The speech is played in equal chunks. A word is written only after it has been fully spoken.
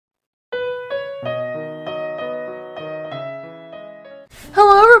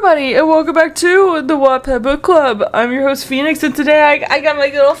everybody, and welcome back to the Wattpad Book Club. I'm your host, Phoenix, and today I got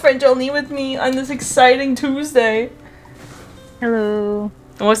my good friend Joline with me on this exciting Tuesday. Hello.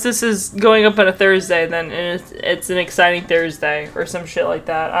 Unless this is going up on a Thursday, then it's an exciting Thursday, or some shit like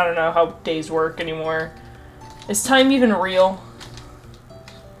that. I don't know how days work anymore. Is time even real?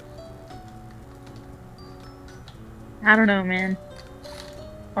 I don't know, man.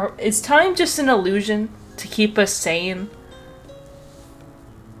 Or is time just an illusion to keep us sane?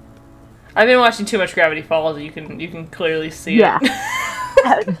 I've been watching too much Gravity Falls. You can clearly see it.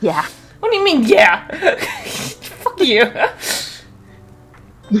 Yeah. What do you mean, yeah? Fuck you.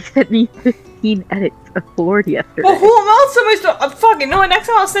 You sent me 15 edits of Ford yesterday. Well, who else am I supposed? Fucking no. Next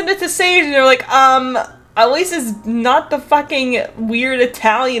time I'll send it to Sage, and they're like, at least it's not the fucking weird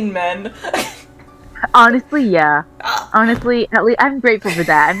Italian men. Honestly, yeah. Honestly, at least I'm grateful for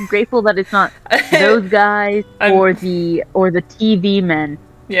that. I'm grateful that it's not those guys or the TV men.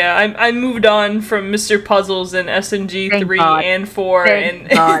 Yeah, I moved on from Mr. Puzzles and SNG 3 and 4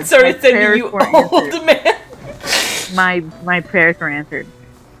 and started sending you old man. My prayers were answered.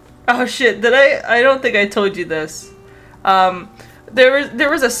 Oh shit, did I don't think I told you this. There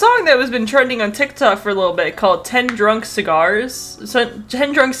was a song that has been trending on TikTok for a little bit called 10 Drunk Cigars.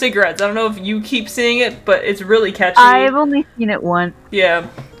 10 Drunk Cigarettes. I don't know if you keep seeing it, but it's really catchy. I've only seen it once. Yeah.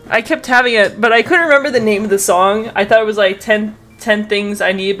 I kept having it, but I couldn't remember the name of the song. I thought it was like 10 Things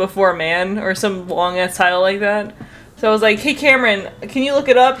I Need Before a Man, or some long-ass title like that. So I was like, hey Cameron, can you look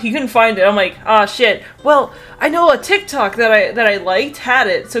it up? He couldn't find it. I'm like, ah shit. Well, I know a TikTok that I liked had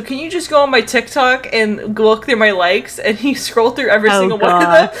it, so can you just go on my TikTok and look through my likes? And he scrolled through every single one of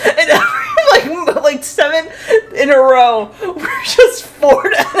them, and every, like 7 in a row were just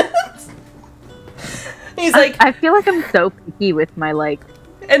Ford edits. He's like, I feel like I'm so picky with my likes.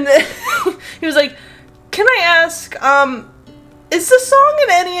 And then he was like, can I ask, is the song in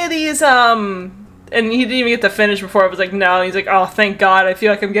any of these, and he didn't even get to finish before I was like, no. And he's like, oh, thank God. I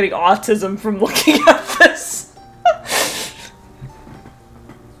feel like I'm getting autism from looking at this.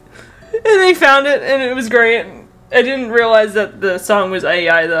 And they found it, and it was great. I didn't realize that the song was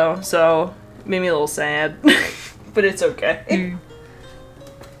AI, though, so it made me a little sad. But it's okay. Mm.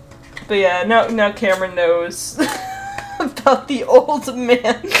 But yeah, now Cameron knows about the old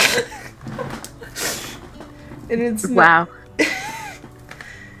man. And it's wow.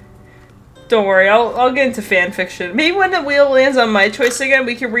 Don't worry, I'll get into fan fiction. Maybe when the wheel lands on my choice again,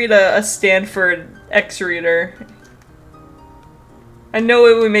 we can read a Stanford X-Reader. I know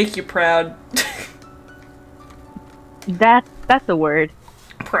it would make you proud. That's a word.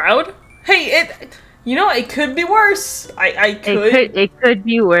 Proud? Hey, you know, it could be worse. I could. It could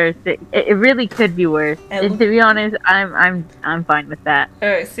be worse. It really could be worse. And to be honest, I'm fine with that.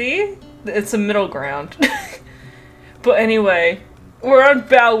 Alright, see? It's a middle ground. But anyway, we're on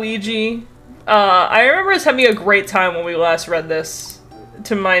Bowluigi. I remember us having a great time when we last read this,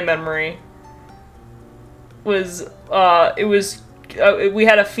 to my memory. We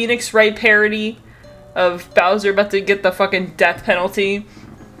had a Phoenix Wright parody of Bowser about to get the fucking death penalty.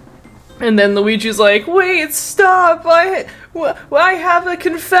 And then Luigi's like, wait, stop, I have a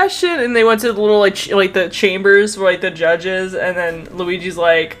confession! And they went to the little, like the chambers for, like, the judges, and then Luigi's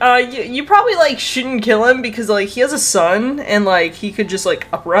like, you probably, like, shouldn't kill him because, like, he has a son, and, like, he could just, like,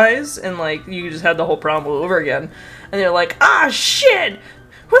 uprise, and, like, you just had the whole problem all over again. And they're like, ah, shit!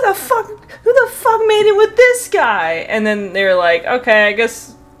 Who the fuck made it with this guy? And then they're like, okay, I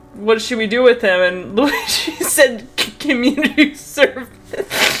guess, what should we do with him? And Luigi said, community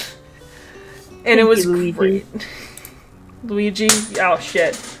service. And it was great. Luigi, oh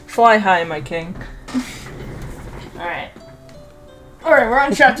shit. Fly high, my king. Alright. Alright, we're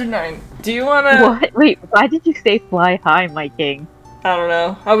on chapter 9. Do you wanna... What? Wait, why did you say fly high, my king? I don't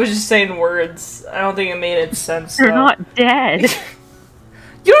know. I was just saying words. I don't think it made any sense. They're not dead.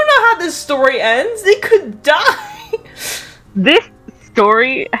 You don't know how this story ends. They could die. This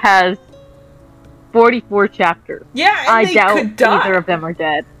story has 44 chapters. Yeah, and I they doubt could die. either of them are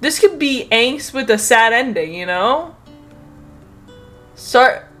dead. This could be angst with a sad ending, you know?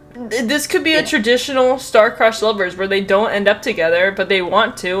 This could be a traditional star-crushed lovers where they don't end up together, but they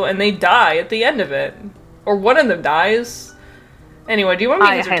want to, and they die at the end of it. Or one of them dies. Anyway, do you want me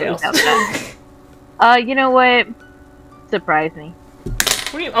to answer tails? You know what? Surprise me.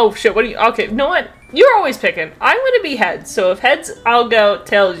 What do you- oh shit, what do you- okay, you know what? You're always picking. I'm gonna be heads, so if heads, I'll go,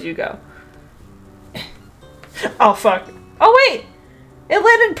 tails, you go. Oh fuck. Oh wait! It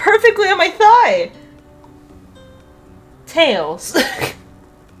landed perfectly on my thigh! Tails.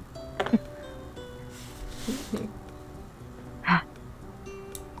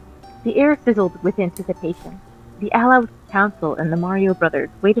 The air fizzled with anticipation. The Allied Council and the Mario brothers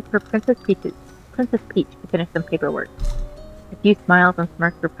waited for Princess Peach to finish some paperwork. A few smiles and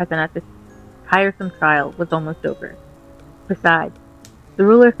smirks were present as this tiresome trial was almost over. Besides, the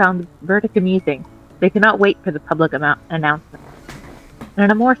ruler found the verdict amusing. They could not wait for the public announcement. And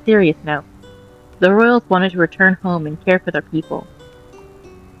on a more serious note, the royals wanted to return home and care for their people.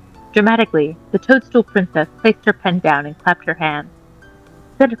 Dramatically, the Toadstool Princess placed her pen down and clapped her hands.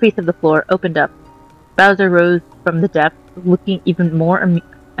 The centerpiece of the floor opened up. Bowser rose from the depths, looking even more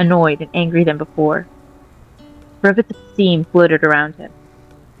annoyed and angry than before. Rivets of steam floated around him.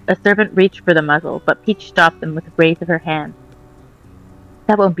 A servant reached for the muzzle, but Peach stopped them with a raise of her hand.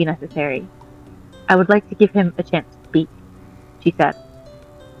 That won't be necessary. I would like to give him a chance to speak, she said.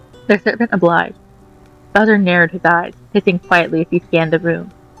 The servant obliged. Bowser narrowed his eyes, hissing quietly as he scanned the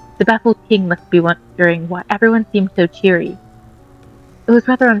room. The baffled king must be wondering why everyone seemed so cheery. It was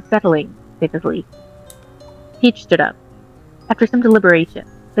rather unsettling, to say the least. Peach stood up. After some deliberation,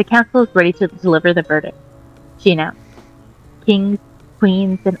 the council is ready to deliver the verdict, she announced. Kings,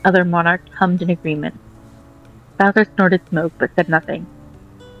 queens, and other monarchs hummed in agreement. Bowser snorted smoke but said nothing.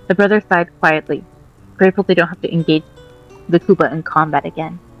 The brothers sighed quietly, grateful they don't have to engage the Koopa in combat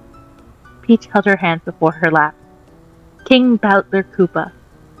again. Peach held her hands before her lap. King Bowser Koopa,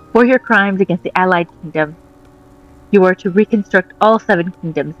 for your crimes against the Allied Kingdom, you are to reconstruct all 7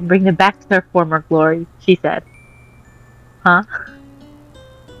 kingdoms and bring them back to their former glory, she said. Huh?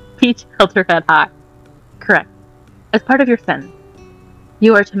 Peach held her head high. Correct. As part of your sentence,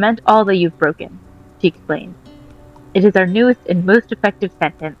 you are to mend all that you've broken, she explained. It is our newest and most effective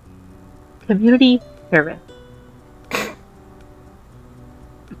sentence. Community service.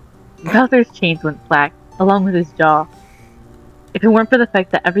 Bowser's chains went slack, along with his jaw. If it weren't for the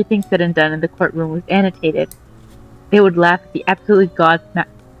fact that everything said and done in the courtroom was annotated, they would laugh at the absolutely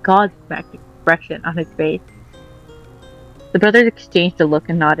godsmacked expression on his face. The brothers exchanged a look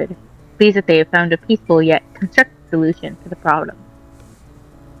and nodded, pleased that they had found a peaceful yet constructive solution to the problem.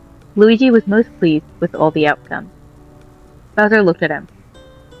 Luigi was most pleased with all the outcome. Bowser looked at him.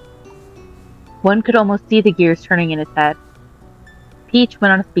 One could almost see the gears turning in his head. Peach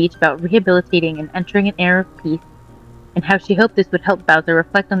went on a speech about rehabilitating and entering an era of peace, and how she hoped this would help Bowser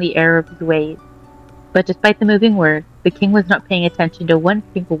reflect on the error of his ways. But despite the moving words, the king was not paying attention to one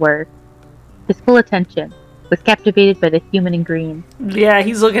single word. His full attention was captivated by the human in green. Yeah,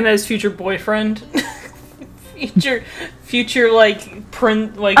 he's looking at his future boyfriend. future like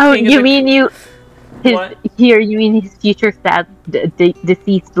print like. Oh, you mean you? What? Here, you mean his future sad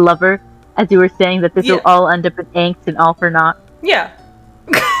deceased lover? As you were saying that this will all end up in angst and all for naught. Yeah.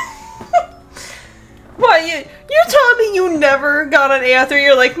 What, you're telling me you never got an A3?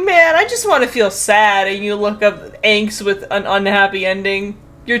 You're like, man, I just want to feel sad, and you look up angst with an unhappy ending.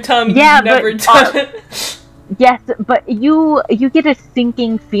 You're telling me you've never done it? Yes, but you get a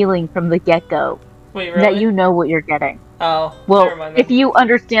sinking feeling from the get-go. Wait, really? That you know what you're getting. Oh, well, never mind, if you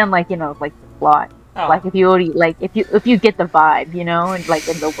understand, like, you know, like, the plot. Oh. Like, if you already, like, if you get the vibe, you know, and, like,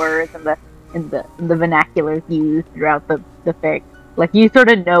 in the words and the vernaculars used throughout the fic. Like, you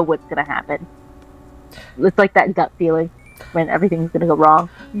sort of know what's gonna happen. It's like that gut feeling when everything's gonna go wrong.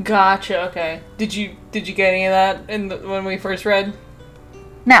 Gotcha. Okay. Did you get any of that when we first read?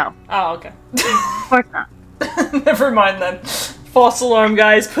 No. Oh, okay. Of course not. Never mind then. False alarm,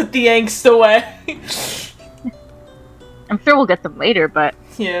 guys. Put the angst away. I'm sure we'll get some later, but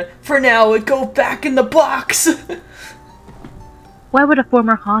yeah. For now, it go back in the box. Why would a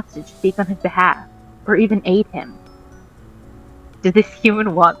former hostage speak on his behalf, or even aid him? Does this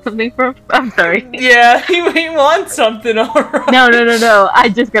human want something from him? I'm sorry. Yeah, he wants something, alright. No. I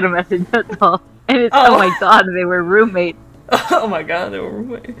just got a message, that's all. And it's, oh my god, they were roommates. Oh my god, they were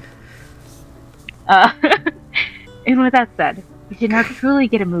roommates. And with that said, we should now truly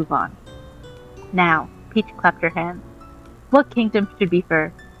get a move on. Now, Peach clapped her hands. What kingdom should be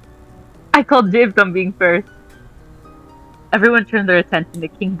first? I called dibs on being first. Everyone turned their attention to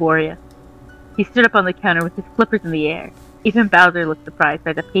King Boreas. He stood up on the counter with his flippers in the air. Even Bowser looked surprised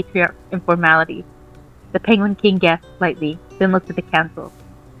by the patriarch's informality. The Penguin King gasped slightly, then looked at the council.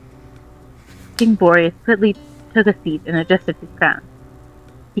 King Boreas quickly took a seat and adjusted his crown.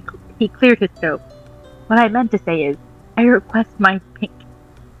 He cleared his throat. What I meant to say is, I request my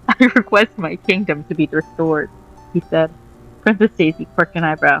kingdom to be restored, he said. Princess Daisy quirked an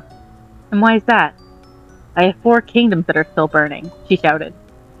eyebrow. And why is that? I have 4 kingdoms that are still burning, she shouted,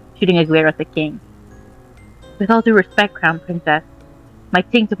 shooting a glare at the king. With all due respect, Crown Princess, my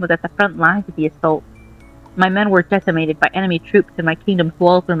kingdom was at the front lines of the assault. My men were decimated by enemy troops and my kingdom's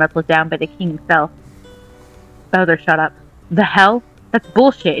walls were leveled down by the king himself. Bowser shut up. The hell? That's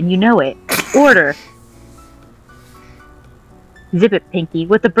bullshit and you know it. Order! Zip it, Pinky.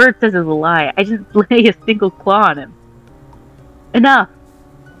 What the bird says is a lie. I didn't lay a single claw on him. Enough!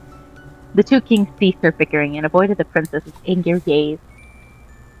 The two kings ceased their bickering and avoided the princess's angry gaze.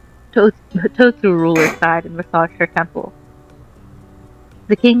 Toad threw a ruler aside and massaged her temple.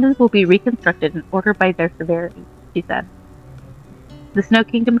 The kingdoms will be reconstructed in order by their severity, she said. The Snow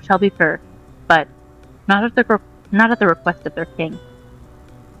Kingdom shall be first, but not at the request of their king.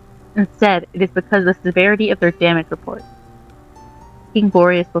 Instead, it is because of the severity of their damage report. King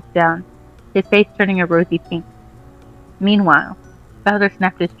Boreas looked down, his face turning a rosy pink. Meanwhile, Bowser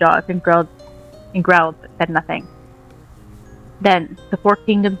snapped his jaws and growled but said nothing. Then, the 4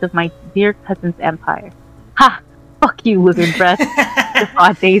 kingdoms of my dear cousin's empire. Ha! Fuck you, lizard breath!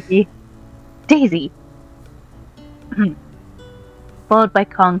 Guffawed Daisy. Daisy! Followed by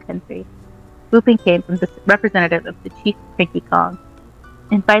Kong Country. Whooping came from the representative of the Chief Cranky Kong.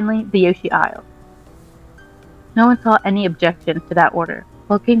 And finally, the Yoshi Isle. No one saw any objection to that order,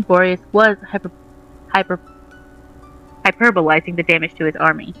 while King Boreas was hyperbolizing the damage to his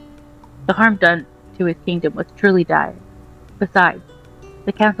army. The harm done to his kingdom was truly dire. Besides,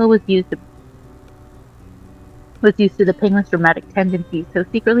 the council was used to the penguin's dramatic tendencies, so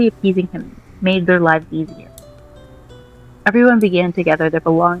secretly appeasing him made their lives easier. Everyone began to gather their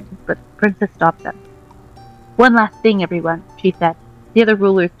belongings, but the princess stopped them. One last thing, everyone, she said. The other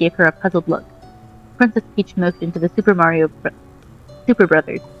rulers gave her a puzzled look. Princess Peach motioned to the Super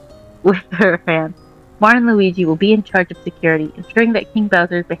Brothers with her hand. Mario and Luigi will be in charge of security, ensuring that King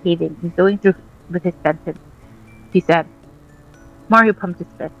Bowser is behaving and going through with his sentence, she said. Mario pumped his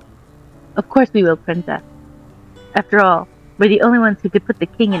fist. Of course we will, Princess. After all, we're the only ones who could put the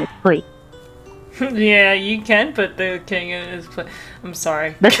king in his place. Yeah, you can put the king in his place. I'm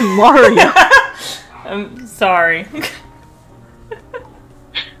sorry. That's Mario! I'm sorry.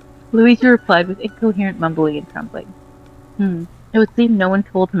 Luigi replied with incoherent mumbling and trembling. It would seem no one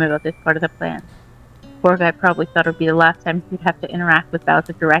told him about this part of the plan. Poor guy probably thought it would be the last time he'd have to interact with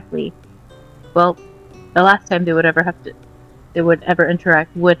Bowser directly. Well, the last time they would ever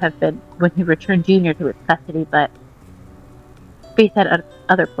interact would have been when he returned Junior to his custody, but Fate had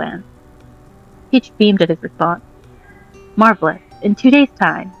other plans. Peach beamed at his response. Marvelous. In 2 days'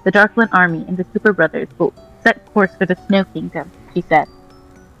 time, the Darkland Army and the Super Brothers will set course for the Snow Kingdom, she said.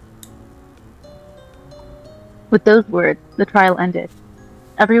 With those words, the trial ended.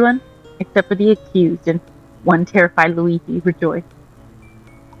 Everyone, except for the accused and one terrified Luigi, rejoiced.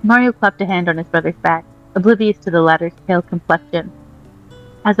 Mario clapped a hand on his brother's back, oblivious to the latter's pale complexion.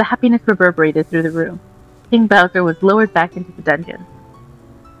 As the happiness reverberated through the room, King Bowser was lowered back into the dungeon.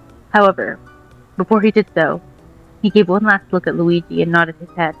 However, before he did so, he gave one last look at Luigi and nodded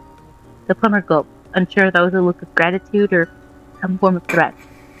his head. The plumber gulped, unsure if that was a look of gratitude or some form of threat.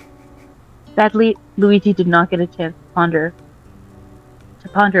 Sadly, Luigi did not get a chance to ponder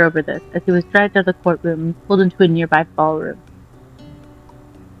over this, as he was dragged out of the courtroom and pulled into a nearby ballroom.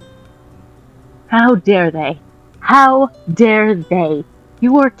 How dare they? How dare they?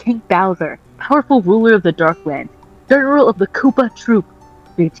 You are King Bowser, powerful ruler of the Darkland, general of the Koopa troop,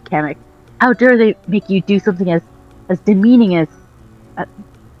 screeched Kamek. How dare they make you do something as demeaning as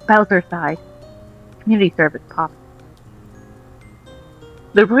Bowser sighed. Community service popped.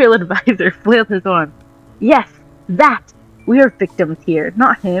 The royal advisor flailed his arms. Yes, that! We are victims here,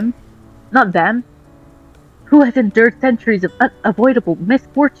 not him. Not them. Who has endured centuries of unavoidable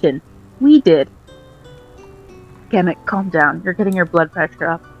misfortune? We did. Kamek, calm down. You're getting your blood pressure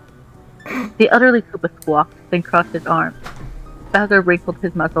up. The elderly Koopa squawked, then crossed his arms. Bowser wrinkled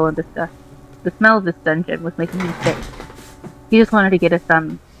his muzzle in disgust. The smell of this dungeon was making him sick. He just wanted to get his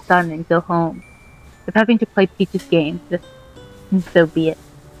sun and go home. If having to play Peach's game, so be it.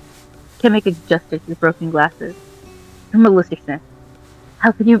 Kamek adjusted his broken glasses. Your maliciousness.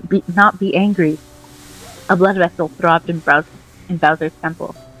 How can you not be angry? A blood vessel throbbed in Bowser's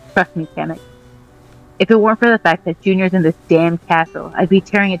temple. Trust me, Kamek. If it weren't for the fact that Junior's in this damn castle, I'd be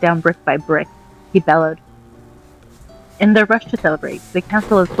tearing it down brick by brick, he bellowed. In their rush to celebrate, the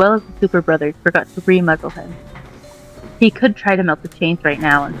council as well as the Super Brothers forgot to re-muzzle him. He could try to melt the chains right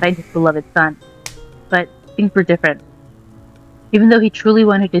now and find his beloved son, but things were different. Even though he truly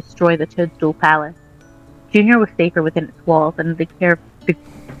wanted to destroy the Toadstool Palace, Junior was safer within its walls and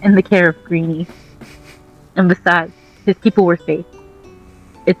in the care of Greenie. And besides, his people were safe.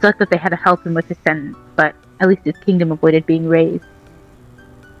 It sucked that they had to help him with his sentence, but at least his kingdom avoided being razed.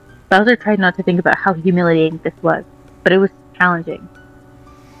 Bowser tried not to think about how humiliating this was, but it was challenging.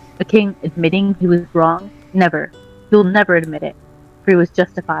 A king admitting he was wrong? Never. He will never admit it, for he was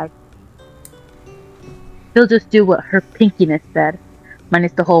justified. He'll just do what her pinkiness said,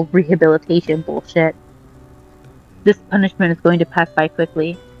 minus the whole rehabilitation bullshit. This punishment is going to pass by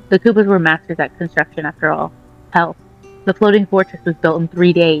quickly. The Koopas were masters at construction after all. Hell, the floating fortress was built in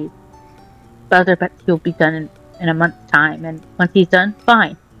 3 days. Bowser bets he'll be done in a month's time, and once he's done,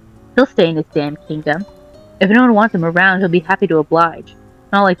 fine. He'll stay in his damn kingdom. If no one wants him around, he'll be happy to oblige.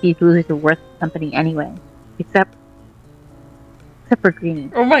 Not like these losers are worth company anyway. Except for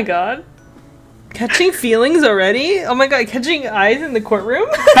Greenie. Oh my god. Catching feelings already? Oh my god, catching eyes in the courtroom?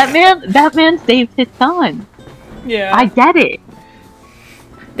 That man saved his son. Yeah. I get it.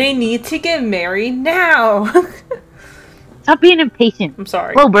 They need to get married now. Stop being impatient. I'm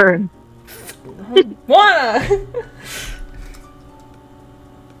sorry. Slow burn. Wanna!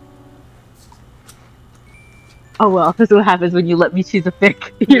 Oh well, this is what happens when you let me choose a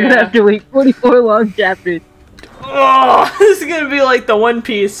fic. You're gonna have to wait 44 long chapters. Oh, this is gonna be like the One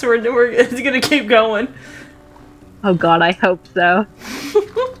Piece. It's gonna keep going. Oh god, I hope so.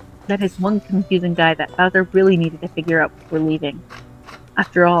 That is one confusing guy that Bowser really needed to figure out before leaving.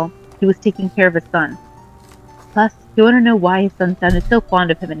 After all, he was taking care of his son. Plus, you want to know why his son sounded so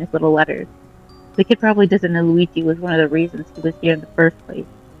fond of him in his little letters. The kid probably doesn't know Luigi was one of the reasons he was here in the first place.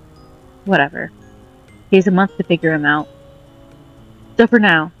 Whatever. He has a month to figure him out. So for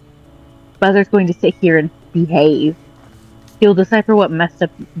now, Bowser's going to sit here and behave. He'll decipher what messed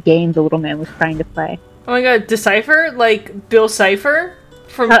up game the little man was trying to play. Oh my god, decipher? Like Bill Cipher?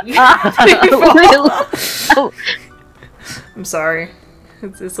 From I'm sorry.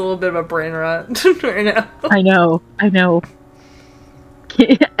 It's a little bit of a brain rot right now. I know.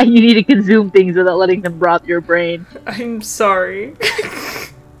 You need to consume things without letting them rot your brain. I'm sorry.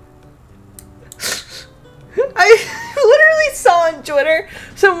 I literally saw on Twitter,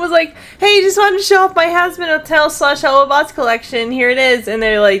 someone was like, hey, just wanted to show off my Hazbin Hotel / Hello Bots collection. Here it is. And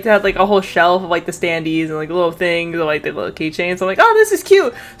they like had like a whole shelf of like the standees and like little things and like the little keychains. I'm like, oh, this is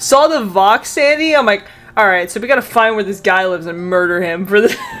cute. Saw the Vox standee. I'm like, alright, so we gotta find where this guy lives and murder him for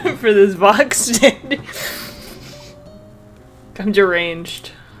this for this Vox standee. I'm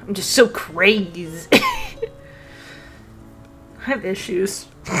deranged. I'm just so crazy. I have issues.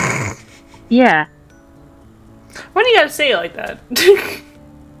 Yeah. Why do you gotta say it like that?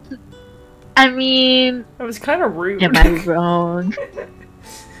 I mean... That was kind of rude. Am I wrong?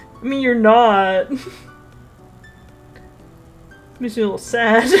 I mean, you're not. Makes me a little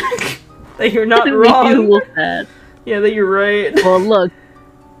sad. That you're not wrong. Makes me a little sad. Yeah, that you're right. Well, look.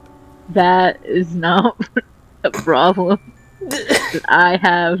 That is not a problem that I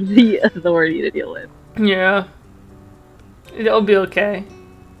have the authority to deal with. Yeah. It'll be okay.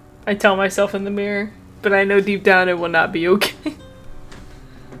 I tell myself in the mirror. But I know deep down it will not be okay.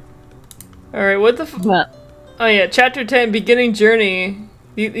 Alright, what the What? Oh yeah, Chapter 10, Beginning Journey.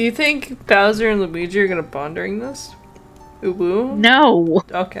 You think Bowser and Luigi are gonna bond during this? Ooh woo? No!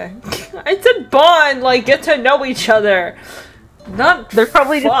 Okay. I said bond, like get to know each other. Not They're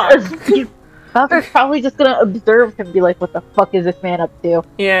probably just... Bowser's probably just gonna observe him and be like, what the fuck is this man up to?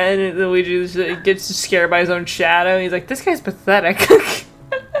 Yeah, and Luigi just gets scared by his own shadow. He's like, this guy's pathetic.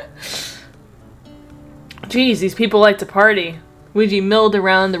 Jeez, these people like to party. Luigi milled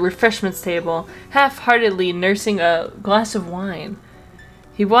around the refreshments table, half-heartedly nursing a glass of wine.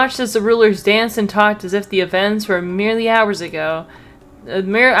 He watched as the rulers danced and talked as if the events were mere hours ago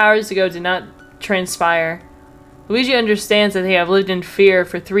did not transpire. Luigi understands that they have lived in fear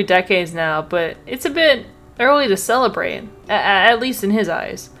for 3 decades now, but it's a bit early to celebrate, at least in his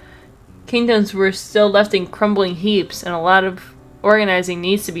eyes. Kingdoms were still left in crumbling heaps, and a lot of organizing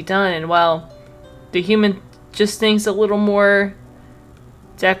needs to be done, and well... The human just thinks a little more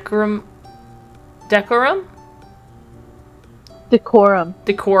decorum? Decorum? Decorum.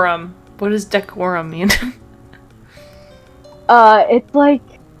 Decorum. What does decorum mean? It's like...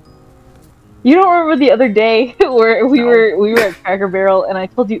 You don't remember the other day where we were at Cracker Barrel and I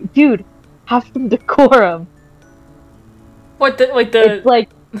told you, dude, have some decorum. What the, like the... It's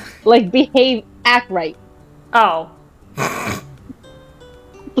like behave, act right. Oh.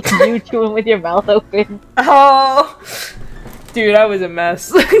 You chewing with your mouth open. Oh! Dude, I was a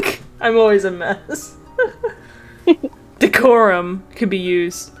mess. I'm always a mess. Decorum could be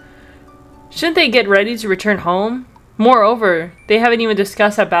used. Shouldn't they get ready to return home? Moreover, they haven't even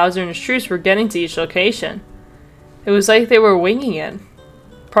discussed how Bowser and his troops were getting to each location. It was like they were winging it.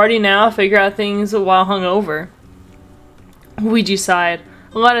 Party now, figure out things while hungover. Luigi sighed.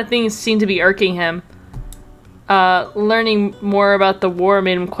 A lot of things seemed to be irking him. Learning more about the war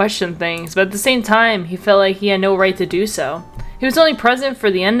made him question things, but at the same time, he felt like he had no right to do so. He was only present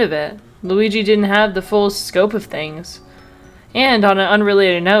for the end of it. Luigi didn't have the full scope of things. And, on an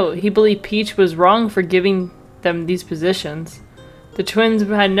unrelated note, he believed Peach was wrong for giving them these positions. The twins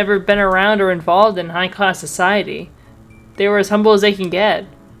had never been around or involved in high-class society. They were as humble as they can get.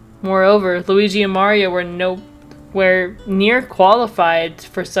 Moreover, Luigi and Mario were nowhere near qualified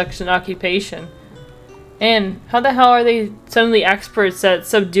for such an occupation. And how the hell are they suddenly experts at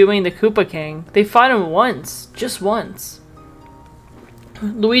subduing the Koopa King? They fought him once. Just once.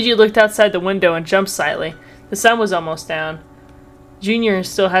 Luigi looked outside the window and jumped slightly. The sun was almost down. Junior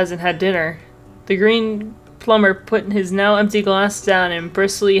still hasn't had dinner. The green plumber put his now empty glass down and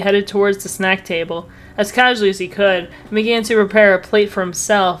briskly headed towards the snack table, as casually as he could, and began to prepare a plate for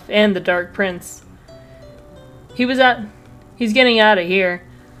himself and the Dark Prince. He's getting out of here.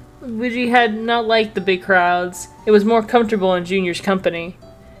 Luigi had not liked the big crowds. It was more comfortable in Junior's company.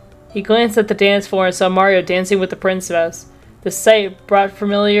 He glanced at the dance floor and saw Mario dancing with the princess. The sight brought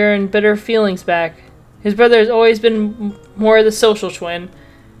familiar and bitter feelings back. His brother has always been more the social twin.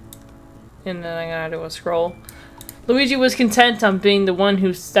 And then I gotta do a scroll. Luigi was content on being the one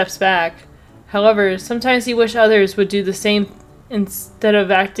who steps back. However, sometimes he wished others would do the same instead of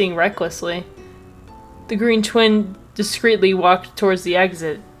acting recklessly. The green twin discreetly walked towards the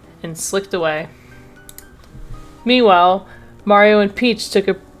exit and slipped away. Meanwhile, Mario and Peach took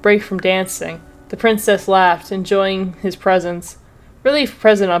a break from dancing. The princess laughed, enjoying his presence. Relief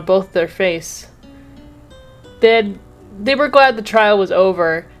present on both their faces. They were glad the trial was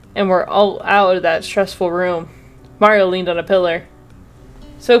over and were all out of that stressful room. Mario leaned on a pillar.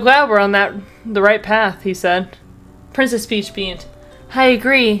 So glad we're on the right path, he said. Princess Peach beamed. I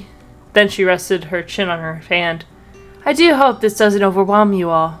agree. Then she rested her chin on her hand. I do hope this doesn't overwhelm you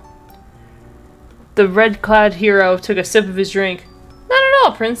all. The red-clad hero took a sip of his drink. Not at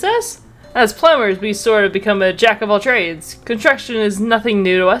all, princess. As plumbers, we sort of become a jack-of-all-trades. Construction is nothing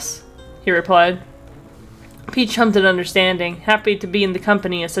new to us, he replied. Peach hummed in understanding, happy to be in the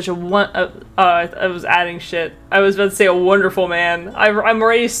company of such a I was adding shit. I was about to say a wonderful man. I'm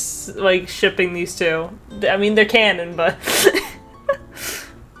already, like, shipping these two. I mean, they're canon, but...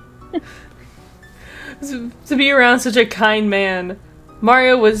 To be around such a kind man.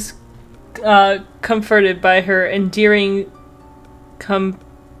 Mario was comforted by her endearing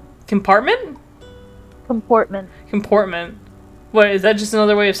comportment? Comportment. What, is that just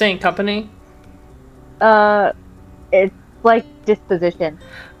another way of saying company? It's like disposition.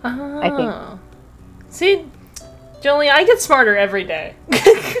 I think. See, Joline, I get smarter every day.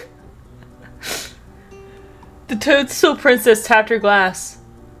 The Toadstool Princess tapped her glass.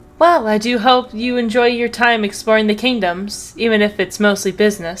 Well, I do hope you enjoy your time exploring the kingdoms, even if it's mostly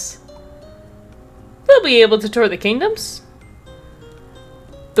business. We'll be able to tour the kingdoms?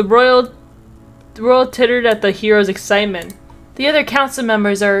 The royal tittered at the hero's excitement. The other council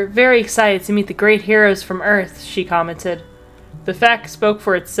members are very excited to meet the great heroes from Earth, she commented. The fact spoke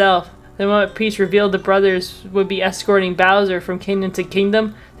for itself. The moment Peach revealed the brothers would be escorting Bowser from kingdom to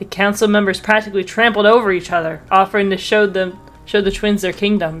kingdom, the council members practically trampled over each other, offering to show the twins their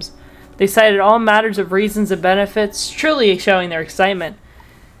kingdoms. They cited all matters of reasons and benefits, truly showing their excitement.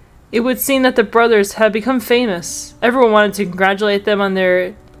 It would seem that the brothers had become famous. Everyone wanted to congratulate them on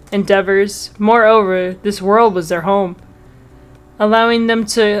their endeavors. Moreover, this world was their home, allowing them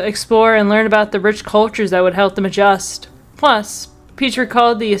to explore and learn about the rich cultures that would help them adjust. Plus, Peach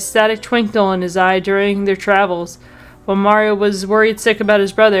recalled the ecstatic twinkle in his eye during their travels. While Mario was worried sick about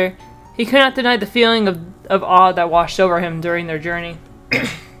his brother, he could not deny the feeling of awe that washed over him during their journey.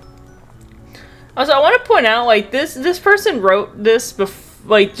 Also, I want to point out, like, this person wrote this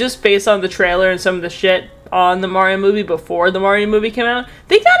like, just based on the trailer and some of the shit on the Mario movie before the Mario movie came out.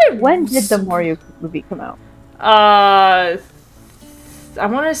 They got it. When did the Mario movie come out? I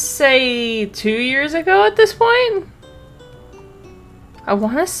want to say 2 years ago at this point. I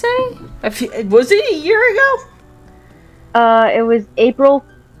want to say? Was it a year ago? It was April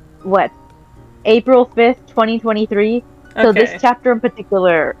 5th, 2023. So Okay. this chapter in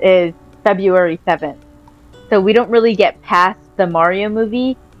particular is February 7th. So we don't really get past the Mario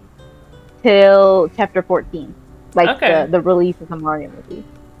movie till chapter 14. Like, Okay. the release of the Mario movie.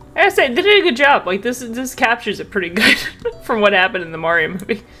 I gotta say, they did a good job. Like, this captures it pretty good from what happened in the Mario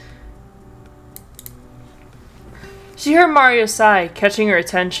movie. She heard Mario sigh, catching her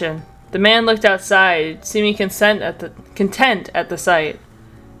attention. The man looked outside, seeming content at the sight.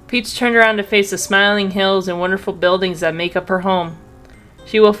 Peach turned around to face the smiling hills and wonderful buildings that make up her home.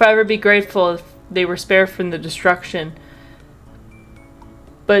 She will forever be grateful if they were spared from the destruction,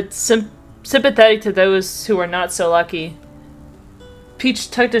 but sympathetic to those who are not so lucky. Peach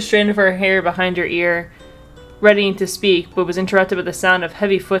tucked a strand of her hair behind her ear, readying to speak, but was interrupted by the sound of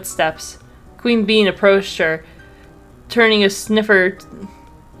heavy footsteps. Queen Bean approached her, turning a sniffer...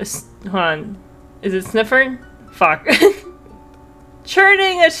 hold on. Is it sniffer? Fuck.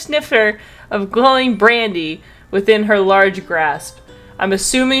 churning a snifter of glowing brandy within her large grasp. I'm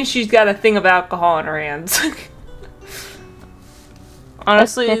assuming she's got a thing of alcohol in her hands.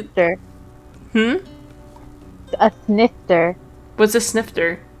 Honestly... A snifter. Hmm? A snifter. What's a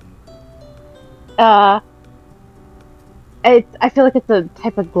snifter? I feel like it's a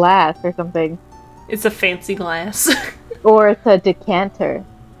type of glass or something. It's a fancy glass. Or it's a decanter.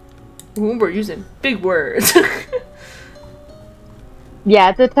 Ooh, we're using big words. Yeah,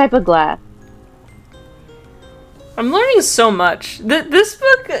 it's a type of glass. I'm learning so much. This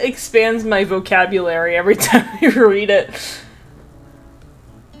book expands my vocabulary every time I read it.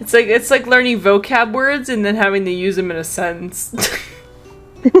 It's like learning vocab words and then having to use them in a sentence.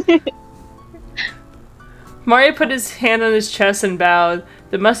 Mario put his hand on his chest and bowed.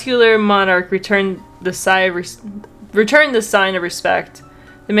 The muscular monarch returned the sign of respect.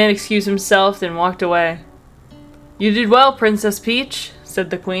 The man excused himself, then walked away. "You did well, Princess Peach," said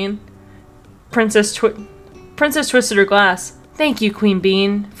the Queen. Princess twisted her glass. "Thank you, Queen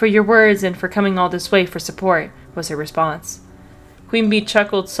Bean, for your words and for coming all this way for support," was her response. Queen Bee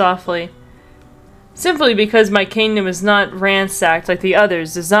chuckled softly. "Simply because my kingdom is not ransacked like the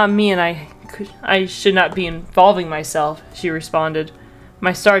others does not mean I should not be involving myself," she responded.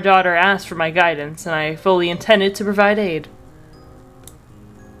 "My star daughter asked for my guidance, and I fully intended to provide aid."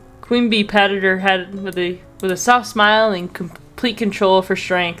 Queen Bee patted her head with a soft smile and complete control of her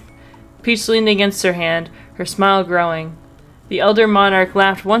strength. Peach leaned against her hand, her smile growing. The elder monarch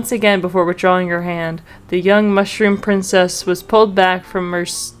laughed once again before withdrawing her hand. The young mushroom princess was pulled back from her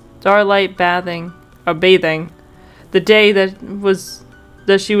starlight bathing. The day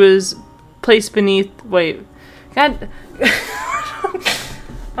that she was placed beneath... Wait. God...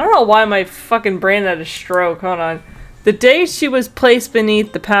 I don't know why my fucking brain had a stroke. Hold on. The day she was placed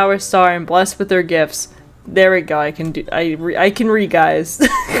beneath the power star and blessed with her gifts. There we go. I can read, guys.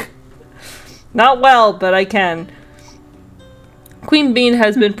 Not well, but I can. Queen Bean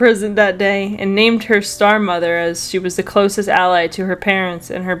has been present that day and named her Star Mother as she was the closest ally to her parents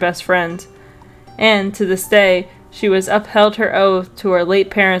and her best friend. And, to this day, she has upheld her oath to her late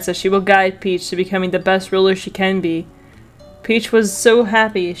parents that she will guide Peach to becoming the best ruler she can be. Peach was so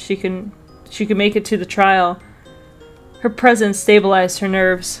happy she could make it to the trial. Her presence stabilized her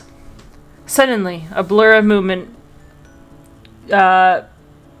nerves. Suddenly, a blur of movement...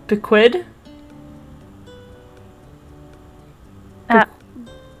 Pequid?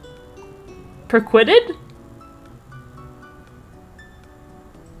 Perquitted?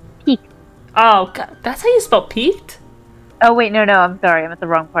 Peaked. Oh, God, that's how you spell peaked? Oh, wait, no, I'm sorry. I'm at the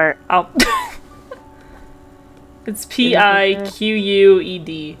wrong part. Oh. It's Piqued. Yeah,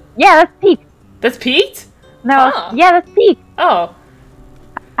 that's peaked. That's peaked? No, Huh. yeah, that's peaked. Oh.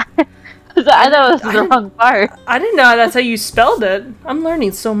 I thought it was the wrong part. I didn't know that's how you spelled it. I'm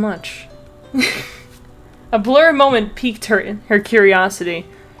learning so much. A blurred moment piqued her curiosity.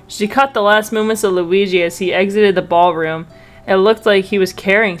 She caught the last movements of Luigi as he exited the ballroom. It looked like he was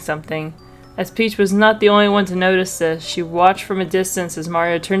carrying something. As Peach was not the only one to notice this, she watched from a distance as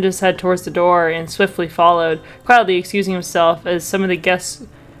Mario turned his head towards the door and swiftly followed, quietly excusing himself as some of the guests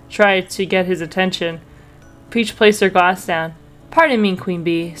tried to get his attention. Peach placed her glass down. "Pardon me, Queen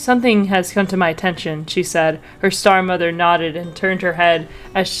Bee. Something has come to my attention," she said. Her star mother nodded and turned her head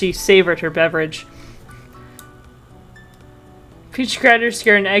as she savored her beverage. Peach grabbed her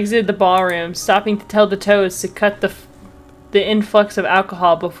skirt and exited the ballroom, stopping to tell the toads to cut the influx of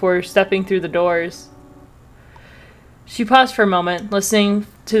alcohol before stepping through the doors. She paused for a moment, listening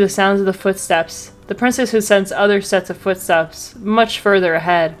to the sounds of the footsteps. The princess could sense other sets of footsteps, much further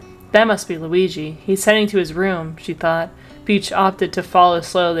ahead. That must be Luigi. He's heading to his room, she thought. Peach opted to follow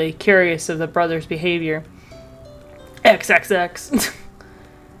slowly, curious of the brother's behavior. XXX.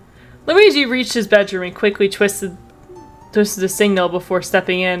 Luigi reached his bedroom and quickly twisted the signal before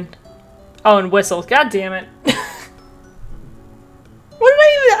stepping in. Oh, and whistled. God damn it. What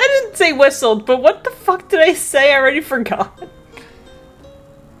did I didn't say whistled, but what the fuck did I say? I already forgot.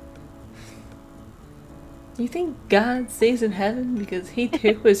 You think God stays in heaven because he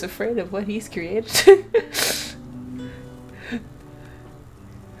too is afraid of what he's created?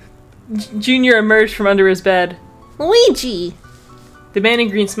 Junior emerged from under his bed. "Luigi!" The man in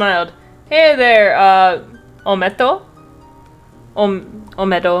green smiled. "Hey there, Ometo?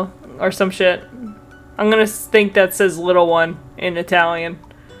 Ometo, or some shit. I'm gonna think that says little one in Italian."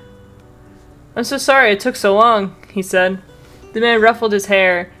 "I'm so sorry it took so long," he said. The man ruffled his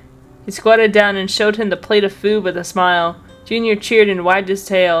hair. He squatted down and showed him the plate of food with a smile. Junior cheered and wagged his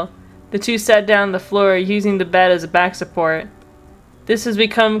tail. The two sat down on the floor, using the bed as a back support. This has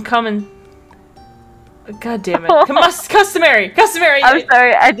become common God damn it. Customary! I'm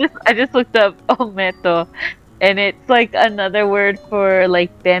sorry, I just looked up ometo, and it's like another word for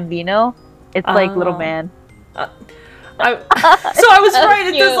like bambino. It's like little man. So I was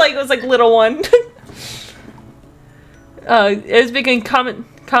right. It was like little one. It was becoming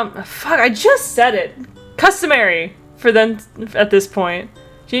fuck, I just said it. Customary for them at this point.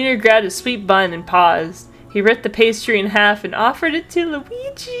 Junior grabbed a sweet bun and paused. He ripped the pastry in half and offered it to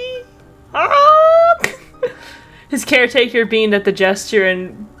Luigi. His caretaker beamed at the gesture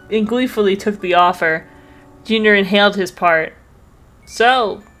and gleefully took the offer. Junior inhaled his part.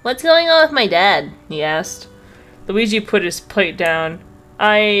 So, what's going on with my dad? He asked. Luigi put his plate down.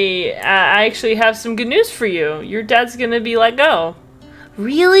 I actually have some good news for you. Your dad's gonna be let go.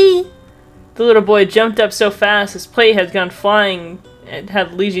 Really? The little boy jumped up so fast his plate had gone flying and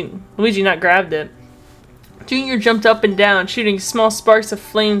had Luigi not grabbed it. Junior jumped up and down, shooting small sparks of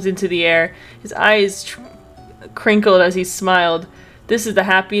flames into the air. His eyes crinkled as he smiled. This is the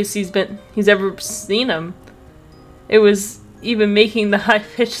happiest he's ever seen him. It was even making the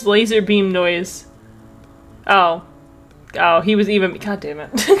high-pitched laser beam noise. Oh, he was even. God damn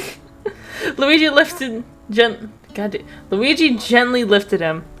it! Luigi gently lifted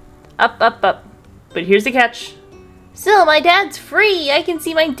him. Up. But here's the catch. So my dad's free. I can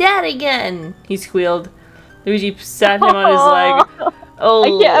see my dad again. He squealed. Luigi sat him on his leg. Oh,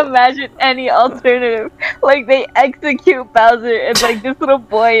 I can't imagine any alternative. Like, they execute Bowser and like this little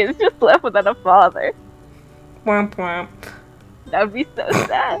boy is just left without a father. Womp womp. That would be so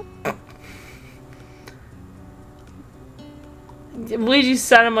sad. Luigi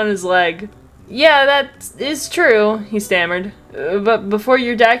sat him on his leg. Yeah, that is true, he stammered. But before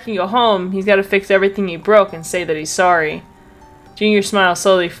your dad can go home, he's got to fix everything he broke and say that he's sorry. Junior's smile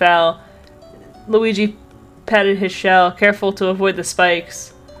slowly fell. Luigi patted his shell, careful to avoid the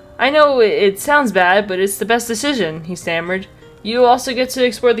spikes. I know it sounds bad, but it's the best decision, he stammered. You also get to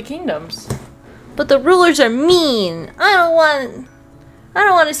explore the kingdoms. But the rulers are mean. I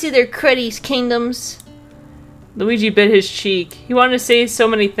don't want to see their cruddy kingdoms. Luigi bit his cheek. He wanted to say so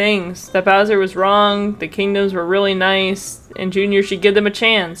many things. That Bowser was wrong, the kingdoms were really nice, and Junior should give them a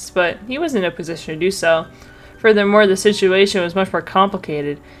chance, but he wasn't in a position to do so. Furthermore, the situation was much more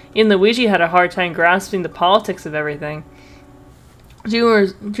complicated. Even Luigi had a hard time grasping the politics of everything.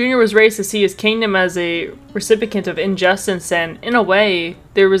 Junior was raised to see his kingdom as a recipient of injustice, and, in a way,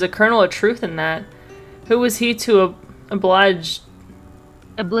 there was a kernel of truth in that. Who was he to oblige...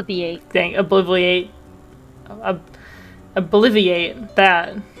 Obliviate. Obliviate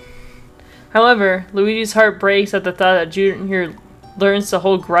that. However, Luigi's heart breaks at the thought that Junior learns to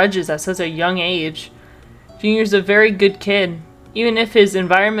hold grudges at such a young age. Junior's a very good kid, even if his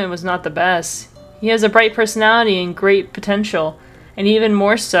environment was not the best. He has a bright personality and great potential, and even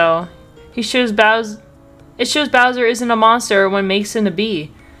more so, it shows Bowser isn't a monster or one makes him to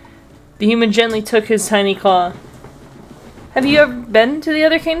be. The human gently took his tiny claw. Have you ever been to the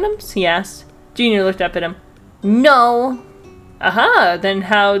other kingdoms? He asked. Junior looked up at him. No. Aha, then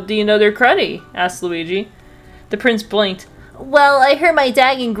how do you know they're cruddy? Asked Luigi. The prince blinked. Well, I heard my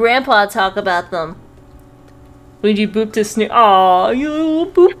dad and grandpa talk about them. Luigi booped his snoot. Aww, you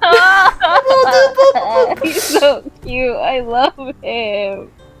little boop. He's so cute. I love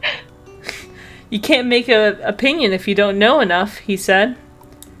him. You can't make an opinion if you don't know enough, he said.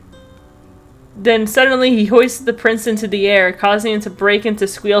 Then suddenly he hoisted the prince into the air, causing him to break into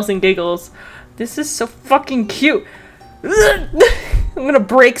squeals and giggles. This is so fucking cute. I'm gonna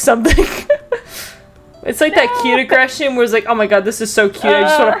break something. It's like that cute aggression where it's like, oh my god, this is so cute. I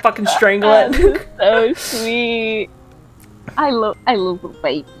just want to fucking strangle it. So sweet. I love little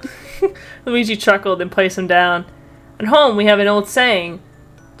baby. Luigi chuckled and placed him down. At home, we have an old saying.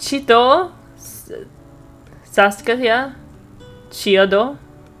 Chito Saskaya Chiodo.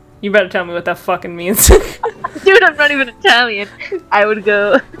 You better tell me what that fucking means. Dude, I'm not even Italian. I would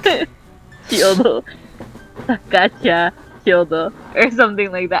go Chiodo Sakacha Chiodo or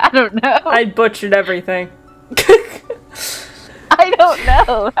something like that. I don't know. I butchered everything. I don't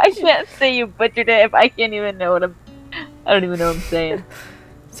know. I can't say you butchered it if I can't even know what I don't even know what I'm saying.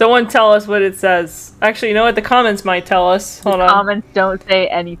 Someone tell us what it says. Actually, you know what? The comments might tell us. Hold on. Comments don't say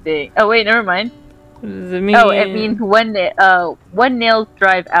anything. Oh wait, never mind. What does it mean? Oh, it means one nails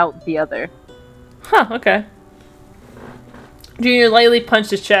drive out the other. Huh, okay. Junior lightly punched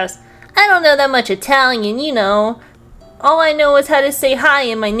his chest. I don't know that much Italian, you know. All I know is how to say hi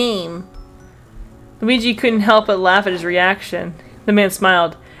in my name. Luigi couldn't help but laugh at his reaction. The man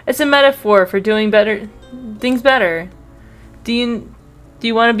smiled. It's a metaphor for doing things better. Do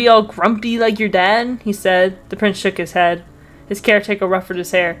you want to be all grumpy like your dad? He said. The prince shook his head. His caretaker ruffled his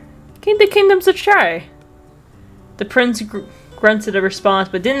hair. Give the kingdoms a try. The prince grunted a response,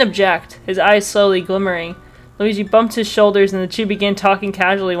 but didn't object, his eyes slowly glimmering. Luigi bumped his shoulders, and the two began talking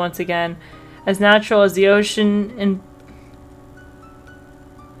casually once again, as natural as the ocean and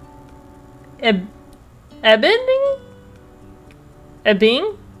Ebbing?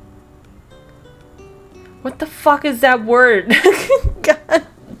 What the fuck is that word? God.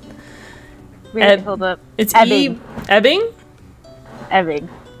 Wait, hold up. It's Ebbing. Ebbing? Ebbing.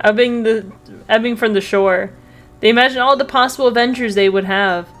 Ebbing from the shore. They imagined all the possible adventures they would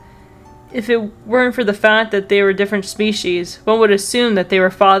have. If it weren't for the fact that they were different species, one would assume that they were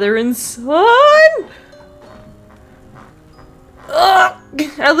father and son. Ugh.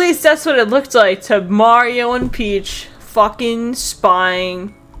 At least that's what it looked like to Mario and Peach. Fucking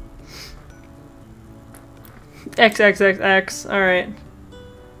spying. XXXX. Alright.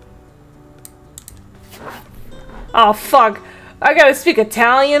 Oh, fuck. I gotta speak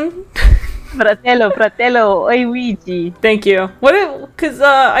Italian. Fratello, oi Luigi. Thank you. What if, cause,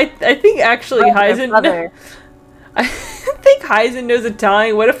 I think actually Heisen... I think Heisen knows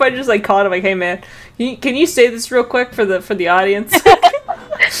Italian. What if I just, like, called him like, hey, man, can you say this real quick for the audience?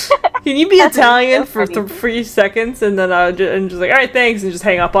 Can you be Italian for 3 seconds, and then I'll just like, alright, thanks, and just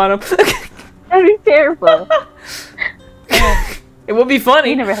hang up on him? That'd be terrible. It would be funny.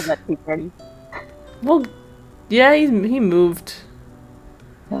 He never had that tea party. Well, yeah, he moved.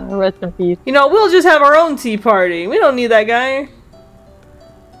 Rest in peace. You know, we'll just have our own tea party. We don't need that guy.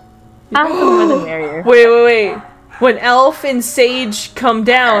 The more the merrier. Wait. When Elf and Sage come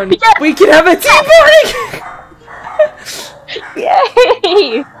down, yes! We can have a tea party!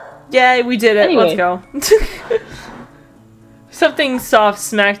 Yay! Yay, we did it. Anyway. Let's go. Something soft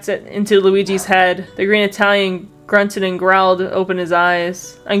smacked it into Luigi's head. The green Italian grunted and growled to open his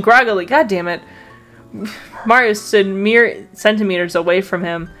eyes. And groggily, goddammit. Mario stood mere centimeters away from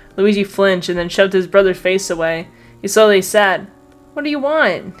him. Luigi flinched and then shoved his brother's face away. He slowly sat. What do you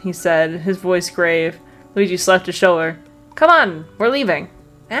want? He said, his voice grave. Luigi slapped his shoulder. Come on, we're leaving.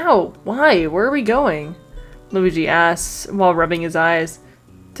 Ow, why? Where are we going? Luigi asked while rubbing his eyes.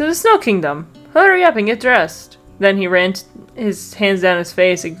 To the Snow Kingdom. Hurry up and get dressed. Then he ran his hands down his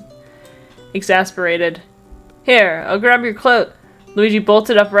face, exasperated. Here, I'll grab your cloak. Luigi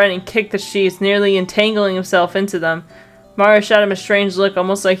bolted upright and kicked the sheets, nearly entangling himself into them. Mario shot him a strange look,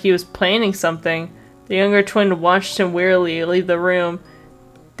 almost like he was planning something. The younger twin watched him wearily leave the room.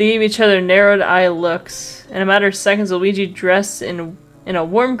 They gave each other narrowed-eye looks. In a matter of seconds, Luigi dressed in a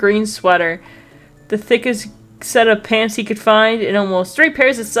warm green sweater, the thickest set of pants he could find, and almost 3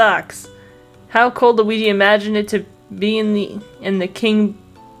 pairs of socks. How cold Luigi imagined it to be in the king...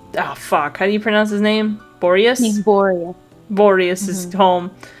 Oh, fuck. How do you pronounce his name? Boreas? King Boreas. Boreas' is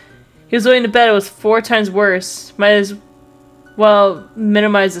home. He was willing to bet it was 4 times worse. Might as well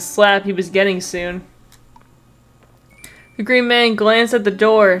minimize the slap he was getting soon. The green man glanced at the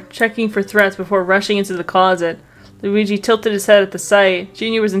door, checking for threats before rushing into the closet. Luigi tilted his head at the sight.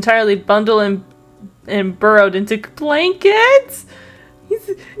 Junior was entirely bundled and burrowed into blankets.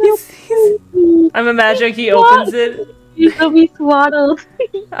 I'm imagining he opens it. He's so be swaddled.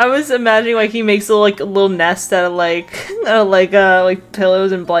 I was imagining like he makes a little nest out of like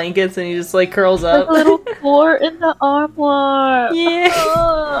pillows and blankets, and he just like curls up. Like a little floor in the armoire. Yeah,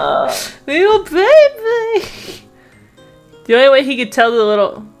 Oh. little baby. The only way he could tell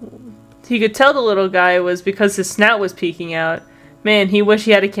the little guy was because his snout was peeking out. Man, he wished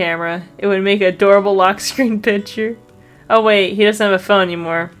he had a camera. It would make an adorable lock screen picture. Oh wait, he doesn't have a phone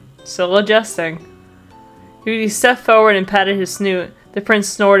anymore. Still adjusting. He stepped forward and patted his snoot. The prince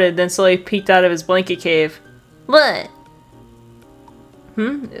snorted, then slowly peeked out of his blanket cave. What?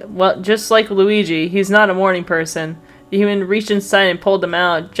 Well, just like Luigi, he's not a morning person. The human reached inside and pulled him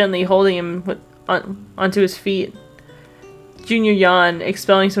out, gently holding him onto his feet. Junior yawned,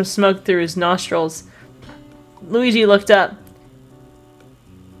 expelling some smoke through his nostrils. Luigi looked up.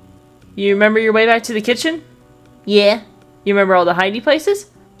 You remember your way back to the kitchen? Yeah. You remember all the hidey places?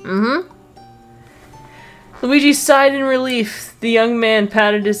 Mm-hmm. Luigi sighed in relief. The young man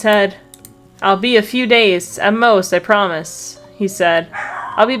patted his head. I'll be a few days, at most, I promise, he said.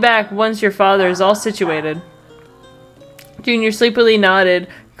 I'll be back once your father is all situated. Junior sleepily nodded,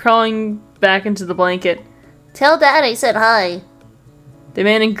 crawling back into the blanket. Tell Dad I said hi. The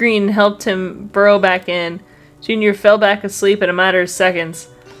man in green helped him burrow back in. Junior fell back asleep in a matter of seconds.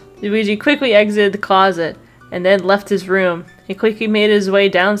 Luigi quickly exited the closet, and then left his room. He quickly made his way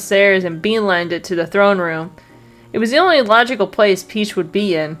downstairs and beelined it to the throne room. It was the only logical place Peach would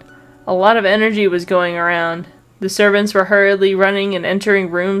be in. A lot of energy was going around. The servants were hurriedly running and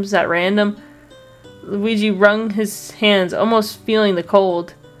entering rooms at random. Luigi wrung his hands, almost feeling the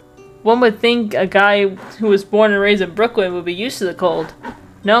cold. One would think a guy who was born and raised in Brooklyn would be used to the cold.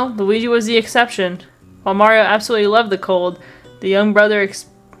 No, Luigi was the exception. While Mario absolutely loved the cold, the young brother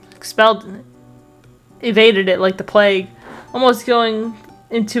evaded it like the plague, almost going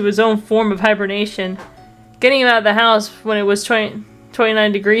into his own form of hibernation. Getting him out of the house when it was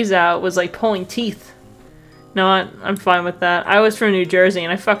 29 degrees out was like pulling teeth. No, I'm fine with that. I was from New Jersey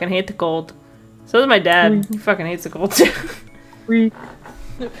and I fucking hate the cold. So does my dad. He fucking hates the cold too.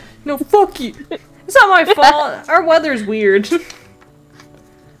 No, fuck you. It's not my fault. Our weather's weird.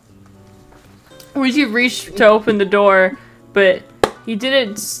 Luigi reached to open the door, but he did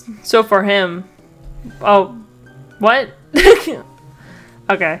it so for him. Oh, what?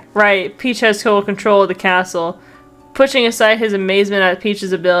 Okay, right. Peach has total control of the castle. Pushing aside his amazement at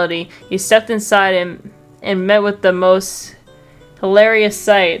Peach's ability, he stepped inside and met with the most hilarious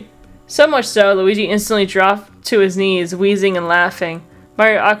sight. So much so, Luigi instantly dropped to his knees, wheezing and laughing.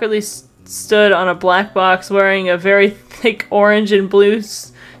 Mario awkwardly stood on a black box wearing a very thick orange and blue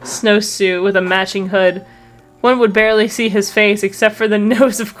snowsuit with a matching hood. One would barely see his face, except for the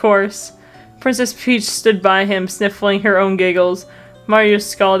nose, of course. Princess Peach stood by him, sniffling her own giggles. Mario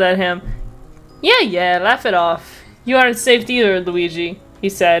scowled at him. Yeah, laugh it off. You aren't safe either, Luigi, he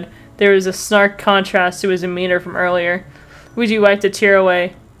said. There was a snark contrast to his demeanor from earlier. Luigi wiped a tear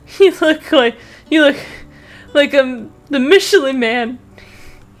away. You look like the Michelin Man,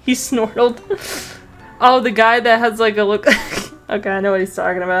 he snortled. Oh, the guy that has like a look. Okay, I know what he's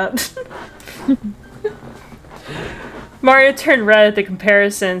talking about. Mario turned red at the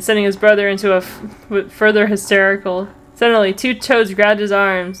comparison, sending his brother into a further hysterical. Suddenly, two toads grabbed his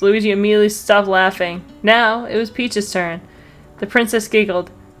arms. Luigi immediately stopped laughing. Now, it was Peach's turn. The princess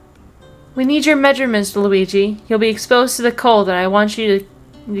giggled. We need your measurements, Luigi. You'll be exposed to the cold, and I want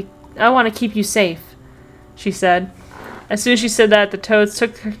to keep you safe, she said. As soon as she said that, the toads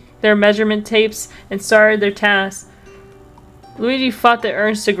took their measurement tapes and started their task. Luigi fought the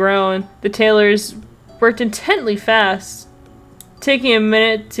urge to groan. The tailors worked intently fast, taking a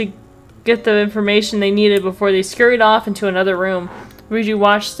minute to get the information they needed before they scurried off into another room. Luigi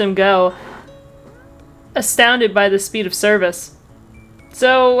watched them go, astounded by the speed of service.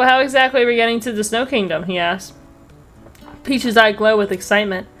 So, how exactly are we getting to the Snow Kingdom? He asked. Peach's eye glowed with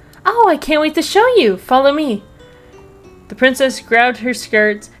excitement. Oh, I can't wait to show you! Follow me! The princess grabbed her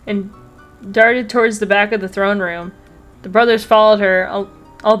skirts and darted towards the back of the throne room. The brothers followed her,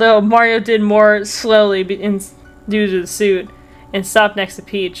 although Mario did more slowly due to the suit, and stopped next to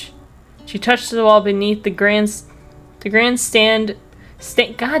Peach. She touched the wall beneath the grand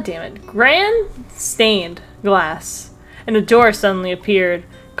stained glass, and a door suddenly appeared,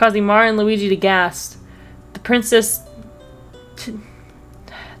 causing Mario and Luigi to gasp. The princess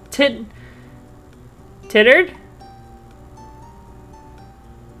tittered?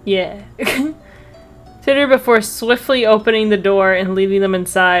 Yeah. Tittered before swiftly opening the door and leading them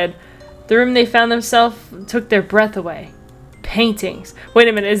inside. The room they found themselves took their breath away. Paintings. Wait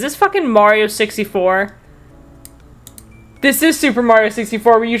a minute, is this fucking Mario 64? This is Super Mario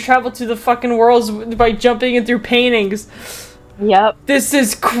 64, where you travel to the fucking worlds by jumping in through paintings. Yep. This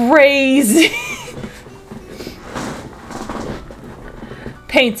is crazy.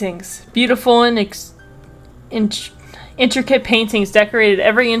 Paintings. Beautiful and intricate paintings decorated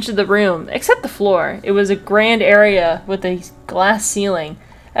every inch of the room, except the floor. It was a grand area with a glass ceiling.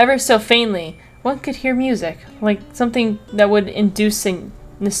 Ever so faintly, one could hear music, like something that would induce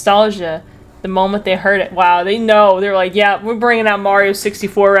nostalgia the moment they heard it. Wow, they know. They're like, yeah, we're bringing out Mario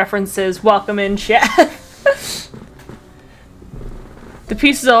 64 references. Welcome in, chat. The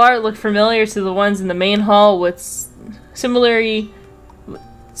pieces of art looked familiar to the ones in the main hall with similarly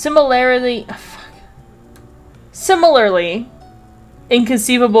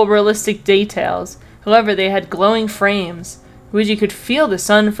inconceivable realistic details. However, they had glowing frames. Luigi could feel the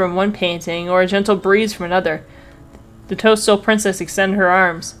sun from one painting or a gentle breeze from another. The Toadstool Princess extended her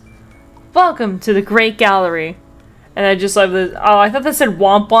arms. Welcome to the Great Gallery. And I just love this. Oh, I thought that said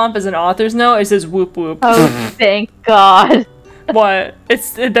womp womp as an author's note. It says whoop whoop. Oh, thank God. What? It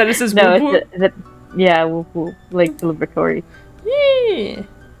says no, whoop whoop? Yeah, whoop whoop. Like celebratory. Yeah.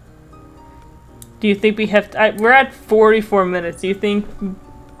 Do you think we have we're at 44 minutes. Do you think...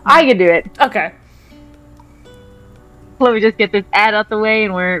 I can do it. Okay. Let me just get this ad out the way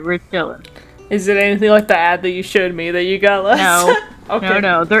and we're chilling. Is it anything like the ad that you showed me that you got last? No. Okay.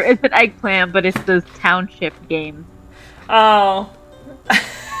 No. There is an eggplant, but it's those township games. Oh.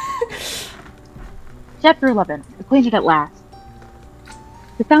 Chapter 11. Acquainted at last.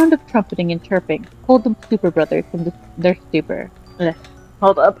 The sound of trumpeting and chirping pulled the Super Brothers from their stupor.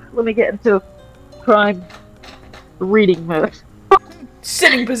 Hold up. Let me get into prime reading mode.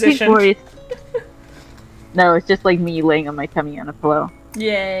 Sitting King position. Boreas... No, it's just like me laying on my tummy on a pillow.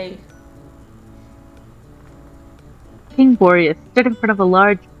 Yay. King Boreas stood in front of a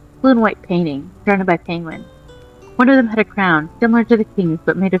large blue and white painting surrounded by penguins. One of them had a crown, similar to the king's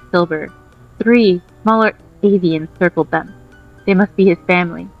but made of silver. 3 smaller avians circled them. They must be his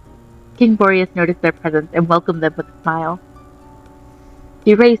family. King Boreas noticed their presence and welcomed them with a smile.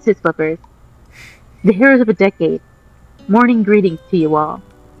 He raised his flippers. The heroes of a decade. Morning greetings to you all.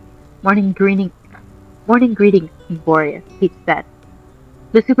 Morning greetings, King Boreas, Peach said.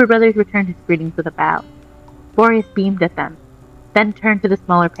 The Super Brothers returned his greetings with a bow. Boreas beamed at them, then turned to the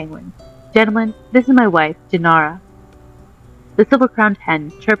smaller penguins. Gentlemen, this is my wife, Janara. The silver-crowned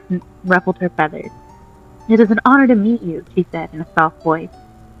hen chirped and ruffled her feathers. It is an honor to meet you, she said in a soft voice.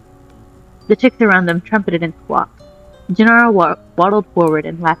 The chicks around them trumpeted and squawked. Janara waddled forward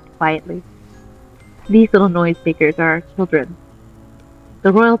and laughed quietly. These little noise makers are our children.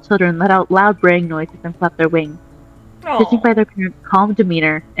 The royal children let out loud braying noises and flapped their wings. Judging by their parents' calm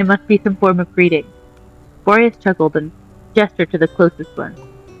demeanor, it must be some form of greeting. Boreas chuckled and gestured to the closest one.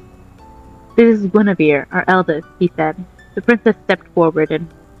 This is Guinevere, our eldest, he said. The princess stepped forward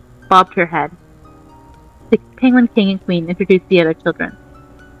and bobbed her head. The penguin king and queen introduced the other children.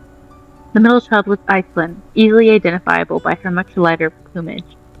 The middle child was Iceland, easily identifiable by her much lighter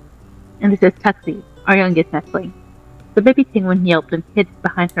plumage. And this is Tuxie, our youngest nestling. The baby penguin yelped and hid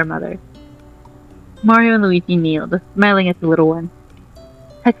behind her mother. Mario and Luigi kneeled, smiling at the little one.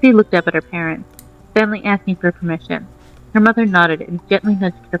 Tuxie looked up at her parents, suddenly asking for permission. Her mother nodded and gently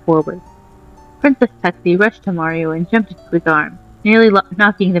nudged her forward. Princess Tuxie rushed to Mario and jumped into his arms, nearly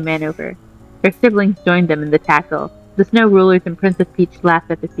knocking the man over. Their siblings joined them in the tackle. The Snow Rulers and Princess Peach laughed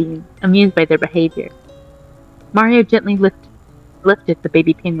at the scene, amused by their behavior. Mario gently lifted the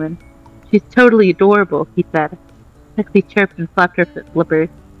baby penguin. She's totally adorable, he said. Tuxie chirped and flapped her flippers.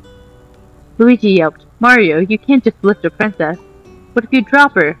 Luigi yelped, Mario, you can't just lift a princess. What if you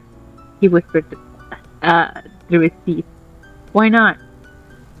drop her? He whispered through his teeth. Why not?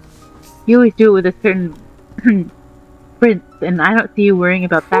 You always do it with a certain prince, and I don't see you worrying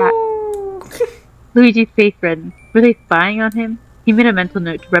about that. Luigi's face reddened. Were they spying on him? He made a mental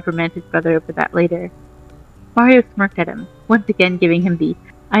note to reprimand his brother over that later. Mario smirked at him, once again giving him the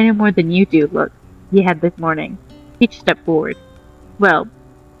I know more than you do look he had this morning. Peach stepped forward. Well,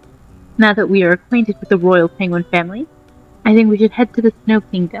 now that we are acquainted with the royal penguin family, I think we should head to the Snow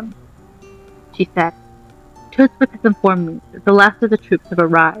Kingdom, she said. Toadsworth has informed me that the last of the troops have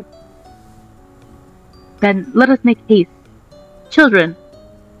arrived. Then let us make haste. Children!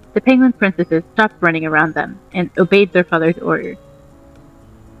 The penguin princesses stopped running around them and obeyed their father's orders.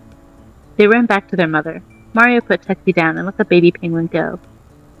 They ran back to their mother. Mario put Tuxie down and let the baby penguin go.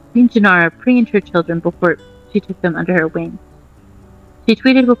 Queen Janara preened her children before she took them under her wing. She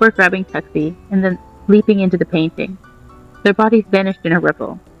tweeted before grabbing Tuxie and then leaping into the painting. Their bodies vanished in a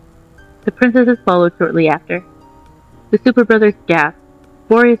ripple. The princesses followed shortly after. The Super Brothers gasped.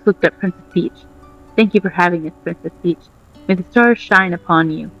 Boreas looked at Princess Peach. Thank you for having us, Princess Peach. May the stars shine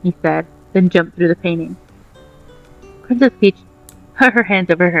upon you, he said, then jumped through the painting. Princess Peach put her hands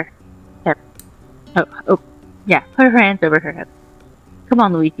over her hips. Put her hands over her hips. Come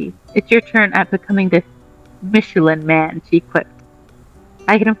on, Luigi. It's your turn at becoming this Michelin man, she quipped.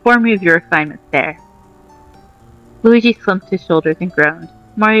 I can inform you of your assignments there. Luigi slumped his shoulders and groaned.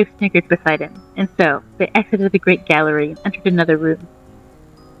 Mario snickered beside him, and so they exited the great gallery and entered another room,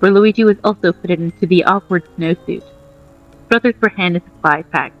 where Luigi was also fitted into the awkward snowsuit. Brothers were handed a supply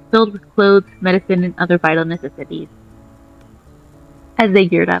pack filled with clothes, medicine, and other vital necessities. As they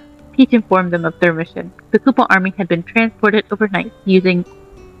geared up, Peach informed them of their mission. The Koopa army had been transported overnight using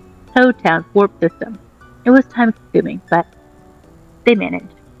Toad Town's warp system. It was time-consuming, but they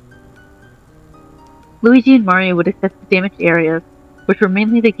managed. Luigi and Mario would assess the damaged areas, which were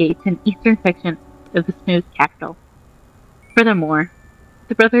mainly the gates and eastern section of the Snow's capital. Furthermore,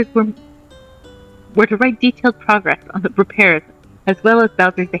 the brothers were to write detailed progress on the repairs as well as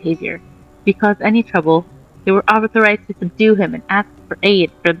Bowser's behavior. If he caused any trouble, they were authorized to subdue him and ask for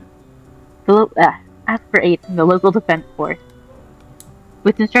aid from the local defense force.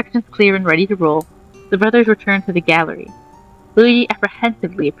 With instructions clear and ready to roll, the brothers returned to the gallery. Luigi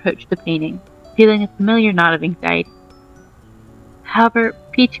apprehensively approached the painting, feeling a familiar knot of anxiety. However,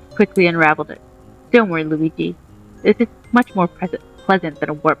 Peach quickly unraveled it. Don't worry, Luigi. This is much more pleasant than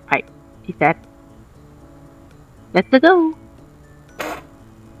a warp pipe, she said. Let's go!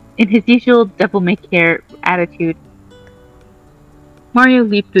 In his usual devil-may-care attitude, Mario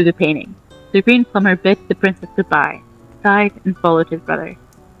leaped through the painting. The green plumber bid the princess goodbye, sighed, and followed his brother.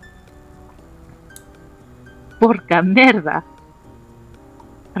 Porca merda!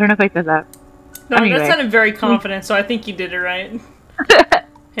 I don't know if I said that. No, anyway. That sounded very confident, so I think you did it right.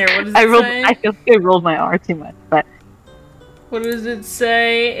 Here, what does it say? I feel like I rolled my R too much, but... What does it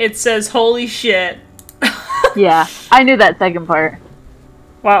say? It says, holy shit. Yeah, I knew that second part.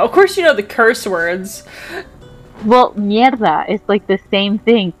 Wow, of course you know the curse words. Well, mierda is like the same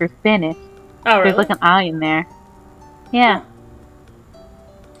thing for Spanish. Oh, really? There's like an I in there. Yeah.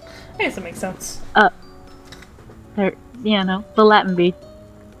 I guess that makes sense. There, yeah, no, the Latin beat.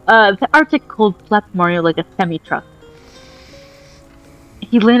 The Arctic cold slapped Mario like a semi-truck.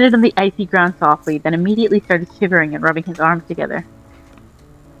 He landed on the icy ground softly, then immediately started shivering and rubbing his arms together.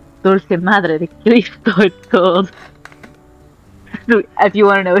 Dulce madre de Cristo, it's called. If you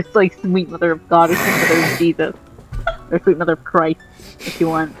want to know, it's like Sweet Mother of God or Sweet Mother of Jesus. Or Sweet Mother of Christ, if you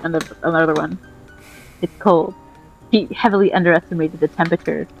want another one. It's cold. He heavily underestimated the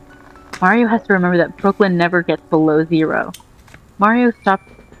temperatures. Mario has to remember that Brooklyn never gets below 0. Mario stopped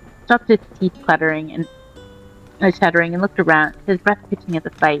his teeth chattering and looked around, his breath pitching at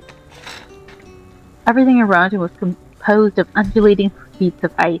the sight. Everything around him was composed of undulating sheets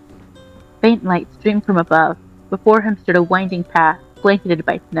of ice. Faint light streamed from above. Before him stood a winding path, blanketed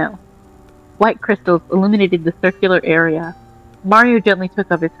by snow. White crystals illuminated the circular area. Mario gently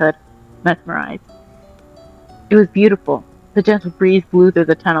took off his hood, mesmerized. It was beautiful. The gentle breeze blew through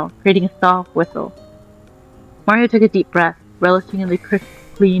the tunnel, creating a soft whistle. Mario took a deep breath, relishing in the crisp,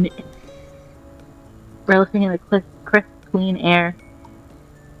 clean air.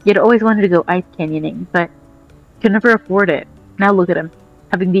 He had always wanted to go ice canyoning, but could never afford it. Now look at him,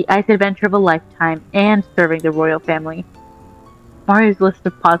 having the ice adventure of a lifetime and serving the royal family. Mario's list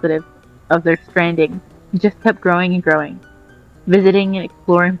of positives of their stranding just kept growing and growing. Visiting and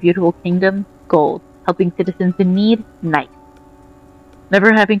exploring beautiful kingdoms, gold. Helping citizens in need, nice.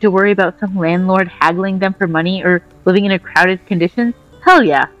 Never having to worry about some landlord haggling them for money or living in a crowded conditions, hell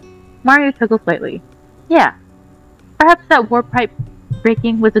yeah. Mario chuckled slightly. Yeah, perhaps that warp pipe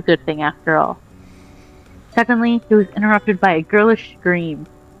breaking was a good thing after all. Suddenly, he was interrupted by a girlish scream.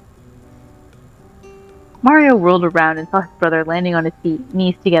 Mario whirled around and saw his brother landing on his feet,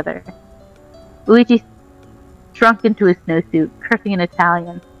 knees together. Luigi shrunk into his snowsuit, cursing in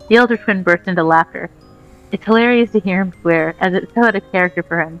Italian. The elder twin burst into laughter. It's hilarious to hear him swear, as it's so out of character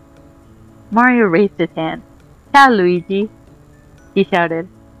for him. Mario raised his hand. Ciao, Luigi, he shouted.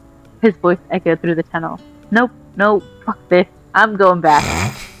 His voice echoed through the tunnel. Nope, fuck this. I'm going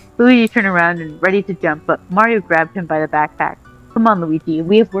back. Luigi turned around and ready to jump, but Mario grabbed him by the backpack. Come on, Luigi,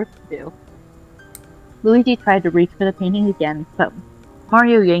 we have work to do. Luigi tried to reach for the painting again, but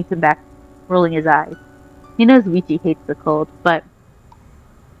Mario yanked him back, rolling his eyes. He knows Luigi hates the cold, but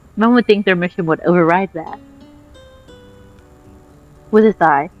one would think their mission would override that. With his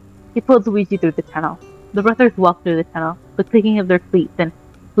eye, he pulled Luigi through the tunnel. The brothers walked through the tunnel, the clicking of their cleats and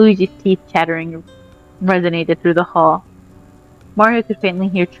Luigi's teeth chattering resonated through the hall. Mario could faintly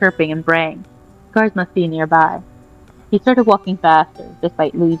hear chirping and braying. Guards must be nearby. He started walking faster,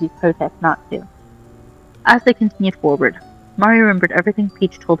 despite Luigi's protest not to. As they continued forward, Mario remembered everything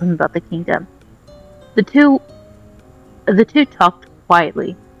Peach told him about the kingdom. The two talked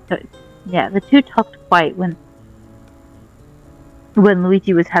quietly. The two talked quiet when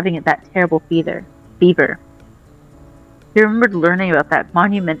Luigi was having that terrible fever. He remembered learning about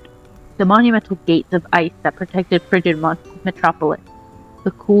the monumental gates of ice that protected frigid metropolis,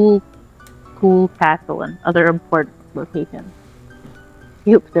 the cool castle, and other important locations.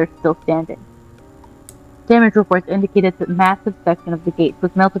 He hopes they're still standing. Damage reports indicated that a massive section of the gates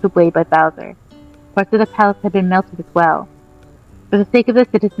was melted away by Bowser. Parts of the palace had been melted as well. For the sake of the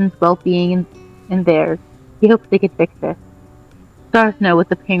citizens' well-being and theirs, he hopes they could fix this. Stars know what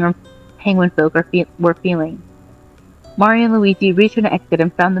the penguin folk were feeling. Mario and Luigi reached an exit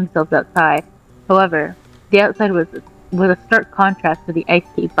and found themselves outside. However, the outside was a stark contrast to the ice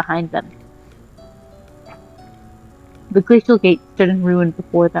cave behind them. The glacial gate stood in ruin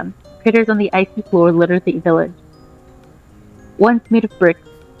before them. Craters on the icy floor littered the village. Once made of bricks,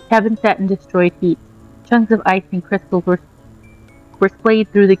 cabins sat in destroyed heaps. Chunks of ice and crystals were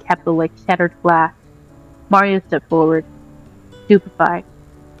splayed through the capital like shattered glass. Mario stepped forward, stupefied.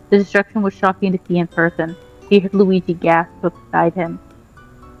 The destruction was shocking to see in person. He heard Luigi gasp beside him.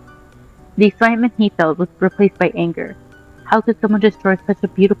 The excitement he felt was replaced by anger. How could someone destroy such a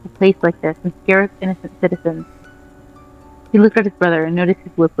beautiful place like this and scare its innocent citizens? He looked at his brother and noticed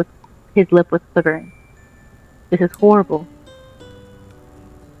his lip was quivering. This is horrible.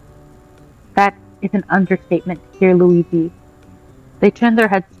 That is an understatement, dear Luigi. They turned their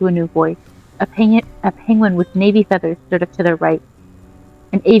heads to a new voice. A penguin with navy feathers stood up to their right.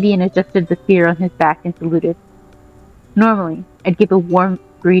 An avian adjusted the spear on his back and saluted. Normally, I'd give a warm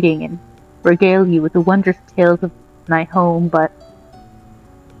greeting and regale you with the wondrous tales of my home, but...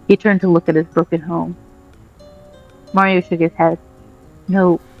 He turned to look at his broken home. Mario shook his head.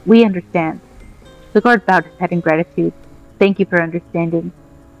 No, we understand. The guard bowed his head in gratitude. Thank you for understanding.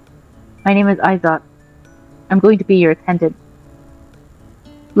 My name is Izot. I'm going to be your attendant.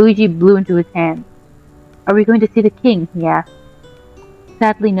 Luigi blew into his hand. Are we going to see the king? He asked.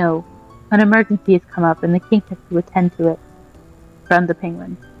 Sadly, no. An emergency has come up and the king has to attend to it, frowned the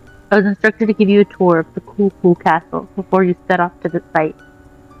penguin. I was instructed to give you a tour of the cool castle before you set off to the site.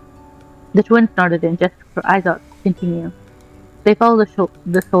 The twins nodded and gestured for Izot to continue. They followed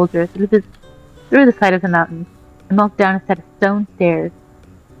the soldier through the side of the mountain and walked down a set of stone stairs.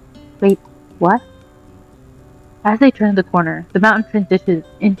 Wait, what? As they turned the corner, the mountain transitioned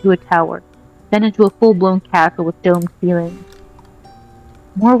into a tower, then into a full-blown castle with domed ceilings.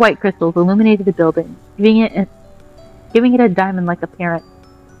 More white crystals illuminated the building, giving it a diamond-like appearance.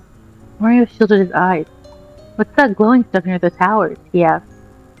 Mario shielded his eyes. What's that glowing stuff near the towers? He asked,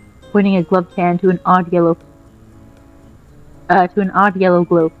 pointing a gloved hand to an odd yellow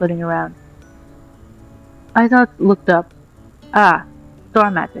glow floating around. Izot looked up. Ah,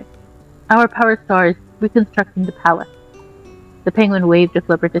 star magic. Our power star is reconstructing the palace. The penguin waved a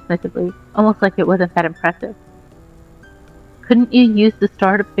flipper dismissively, almost like it wasn't that impressive. Couldn't you use the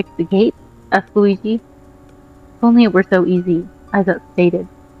star to fix the gate? Asked Luigi. If only it were so easy, Izot stated,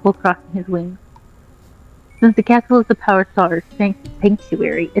 while crossing his wings. Since the castle is the power star's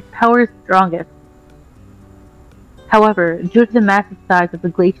sanctuary, its power is strongest. However, due to the massive size of the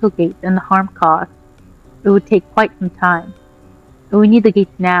glacial gates and the harm caused, it would take quite some time. And we need the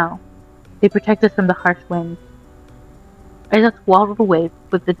gates now. They protect us from the harsh winds. Izot waddled away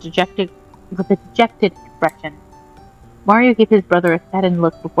with a dejected expression. Mario gave his brother a saddened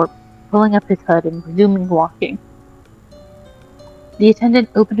look before pulling up his hood and resuming walking. The attendant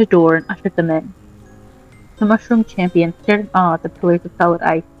opened a door and ushered them in. The mushroom champion stared in awe at the pillars of solid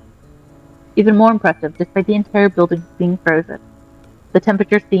ice. Even more impressive, despite the entire building being frozen, the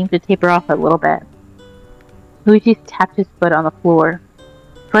temperature seemed to taper off a little bit. Luigi tapped his foot on the floor,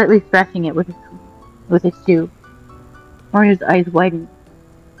 slightly scratching it with his shoe. Mario's eyes widened.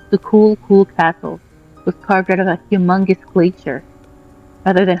 The cool castle was carved out of a humongous glacier.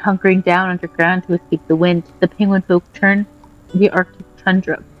 Rather than hunkering down underground to escape the wind, the penguin folk turned the Arctic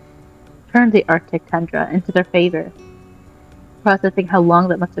tundra into their favor. Processing how long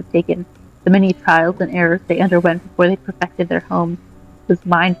that must have taken, the many trials and errors they underwent before they perfected their homes, was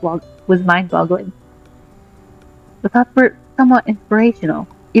mind-boggling. The thoughts were somewhat inspirational,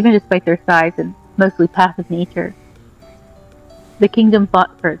 even despite their size and mostly passive nature. The kingdom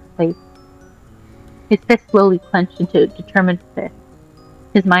fought for its place. His fist slowly clenched into a determined fist,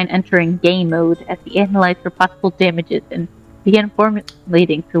 his mind entering game mode as he analyzed for possible damages and began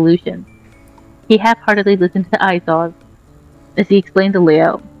formulating solutions. He half-heartedly listened to Izot as he explained the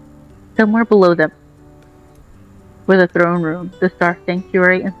layout. Somewhere below them were the throne room, the star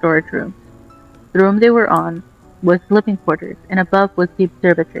sanctuary, and storage room. The room they were on was living quarters, and above was the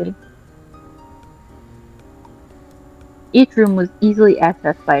observatory. Each room was easily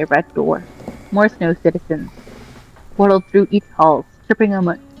accessed by a red door. More snow citizens waddled through each hall, tripping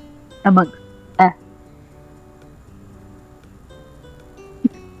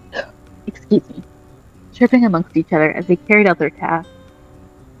tripping amongst each other as they carried out their tasks.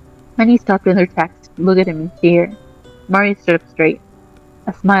 Many stopped in their tracks to look at him in fear. Mario stood up straight,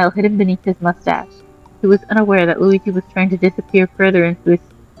 a smile hidden beneath his mustache. He was unaware that Luigi was trying to disappear further into his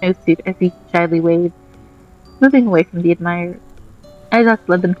snowsuit as he shyly waved, moving away from the admirers. Izot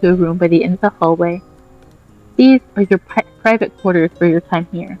led them to a room by the end of the hallway. These are your private quarters for your time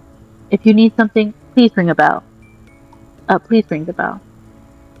here. If you need something, please ring the bell. That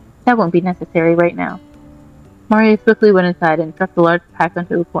won't be necessary right now. Mario swiftly went inside and dropped a large pack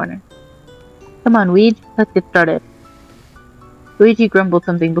onto a corner. Come on, Luigi, let's get started. Luigi grumbled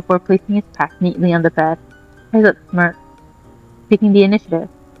something before placing his pack neatly on the bed. Izot smirked, taking the initiative.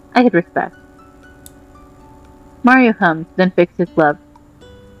 I could respect. Mario hummed, then fixed his gloves.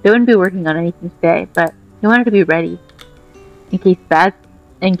 They wouldn't be working on anything today, but he wanted to be ready. In case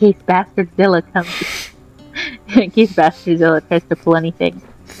Bastard Zilla tries to pull anything.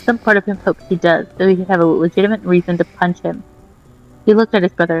 Some part of him hopes he does, so he could have a legitimate reason to punch him. He looked at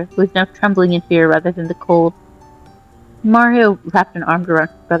his brother, who was now trembling in fear rather than the cold. Mario wrapped an arm around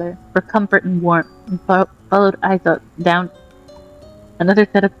his brother, for comfort and warmth, and followed Izot down another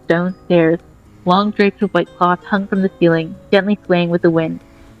set of stone stairs. Long drapes of white cloth hung from the ceiling, gently swaying with the wind.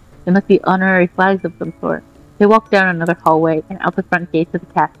 They must be honorary flags of some sort. They walked down another hallway and out the front gates of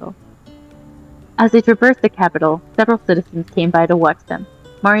the castle. As they traversed the capital, several citizens came by to watch them.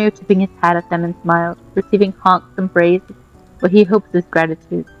 Mario tipping his hat at them and smiled, receiving honks and praise, what he hopes is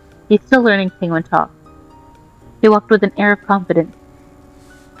gratitude. He's still learning Penguin talk. He walked with an air of confidence,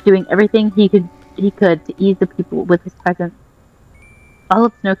 doing everything he could to ease the people with his presence. All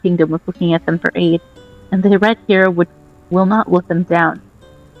of Snow Kingdom was looking at them for aid, and the red hero will not let them down.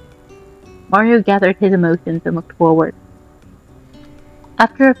 Mario gathered his emotions and looked forward.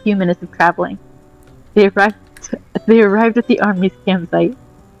 After a few minutes of traveling, they arrived at the army's campsite.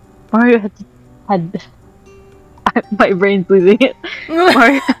 Mario had my brain's losing it.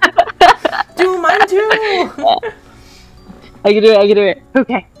 Mario, Mine too! I can do it.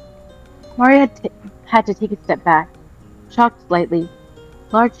 Okay. Mario had to take a step back, shocked slightly.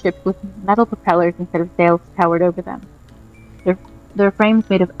 Large ships with metal propellers instead of sails towered over them. Their frames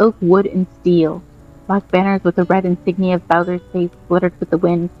made of oak, wood, and steel. Black banners with the red insignia of Bowser's face glittered with the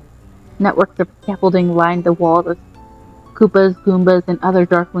wind. Networks of scaffolding lined the walls as Koopas, Goombas, and other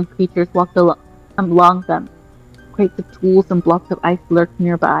darkling creatures walked along them. Crates of tools and blocks of ice lurked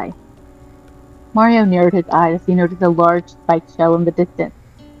nearby. Mario narrowed his eyes as he noticed a large spiked shell in the distance.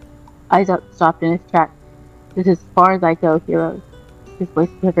 Eyes stopped in his tracks. "This is as far as I go, heroes." His voice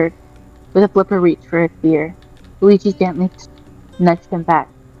quivered. With a flipper reached for his spear. Luigi gently nudged him back.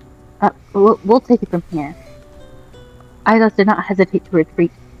 We'll take it from here." Izos did not hesitate to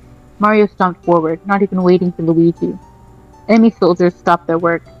retreat. Mario stomped forward, not even waiting for Luigi. Enemy soldiers stopped their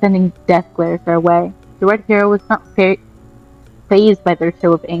work, sending death glares their way. The red hero was not fazed by their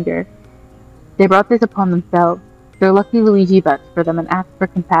show of anger. They brought this upon themselves. Their lucky Luigi vouched for them and asked for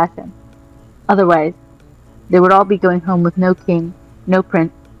compassion. Otherwise, they would all be going home with no king, no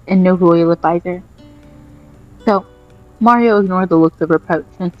prince, and no royal advisor. So, Mario ignored the looks of reproach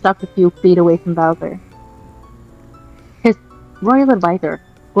and stopped a few feet away from Bowser. His royal advisor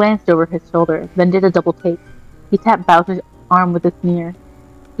glanced over his shoulder, then did a double take. He tapped Bowser's arm with a sneer.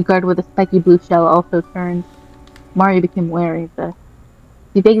 The guard with a spiky blue shell also turned. Mario became wary of this.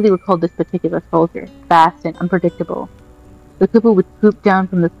 He vaguely recalled this particular soldier, fast and unpredictable. The Koopa would swoop down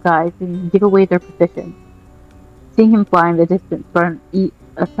from the skies and give away their position. Seeing him fly in the distance brought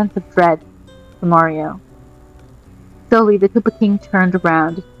a sense of dread to Mario. Slowly, the Koopa King turned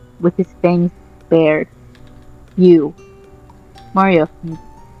around with his fangs bared. "You." Mario,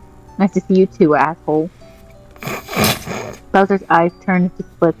 "Nice to see you too, asshole." Bowser's eyes turned into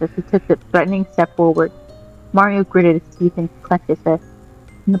slits as he took a threatening step forward. Mario gritted his teeth and clenched his fist.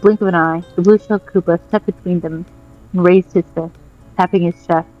 In the blink of an eye, the blue-shelled Koopa stepped between them and raised his fist, tapping his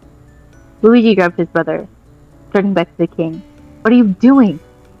chest. Luigi grabbed his brother, turning back to the king. "What are you doing?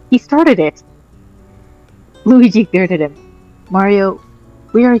 He started it!" Luigi glared at him. "Mario,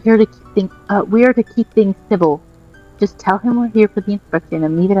 we are here to keep things civil. Just tell him we're here for the inspection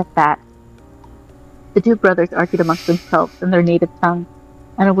and leave it at that." The two brothers argued amongst themselves in their native tongue,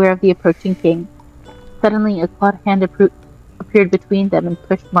 unaware of the approaching king. Suddenly, a clawed hand appeared between them and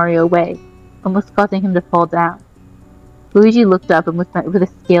pushed Mario away, almost causing him to fall down. Luigi looked up and was met with a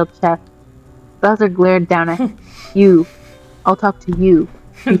scaled chest. Bowser glared down at him. "You. I'll talk to you,"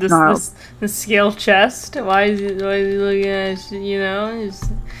 he snarled. The scaled chest? Why is he looking at us, you know?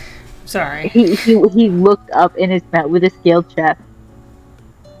 Sorry. He looked up and is met with a scaled chest.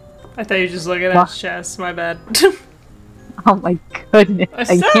 I thought you were just looking at his chest. My bad. Oh my goodness.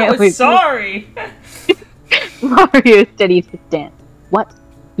 I can't wait. Sorry! Mario steadied his stance. "What?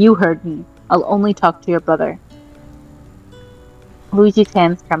 You heard me. I'll only talk to your brother." Luigi's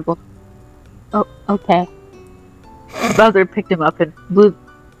hands trembled. "Oh, okay." Bowser picked him up and blew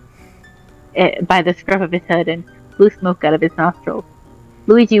by the scruff of his hood and blew smoke out of his nostrils.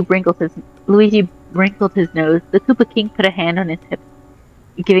 Luigi wrinkled his nose. The Koopa King put a hand on his hip,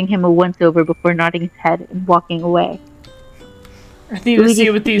 giving him a once-over before nodding his head and walking away. I need to see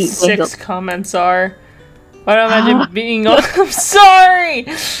what these 6 comments are. Why do I imagine being all- I'm sorry!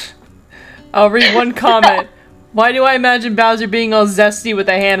 I'll read one comment. Why do I imagine Bowser being all zesty with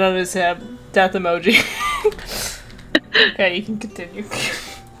a hand on his hip? Death emoji. Okay, you can continue.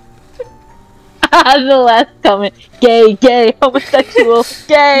 The last comment. Gay, homosexual,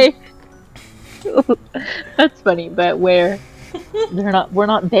 gay! That's funny, but we're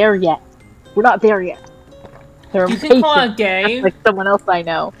not there yet. We're not there yet. They're you can call it gay? That's like someone else I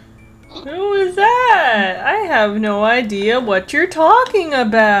know. Who is that? I have no idea what you're talking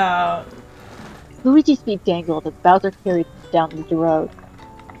about. Luigi's feet dangled as Bowser carried down the road,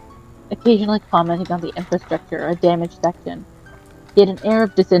 occasionally commenting on the infrastructure or damaged section. He had an air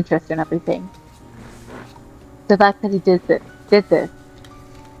of disinterest in everything. The fact that he did this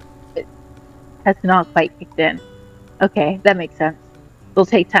it has not quite kicked in. Okay, that makes sense. It'll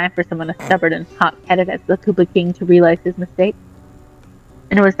take time for someone as stubborn and hot-headed as the Koopa King to realize his mistake.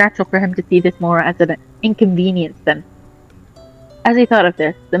 And it was natural for him to see this more as an inconvenience than... As he thought of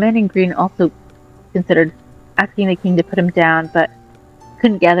this, the man in green also considered asking the king to put him down, but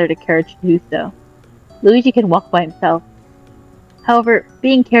couldn't gather the courage to do so. Luigi can walk by himself. However,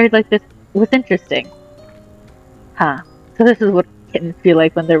 being carried like this was interesting. So this is what kittens feel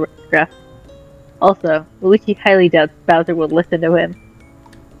like when they're stressed. Also, Luigi highly doubts Bowser will listen to him.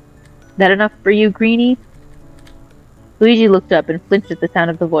 That enough for you, Greenie? Luigi looked up and flinched at the sound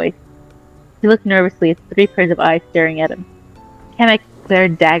of the voice. He looked nervously at the 3 pairs of eyes staring at him. Kamek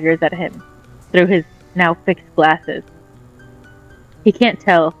glared daggers at him through his now fixed glasses. He can't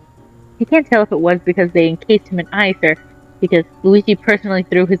tell. He can't tell if it was because they encased him in ice or because Luigi personally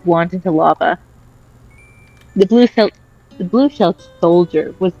threw his wand into lava. The blue-shelled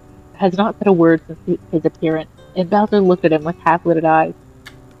soldier has not said a word since his appearance, and Bowser looked at him with half-lidded eyes,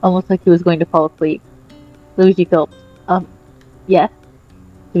 almost like he was going to fall asleep. Luigi gulped. Yes?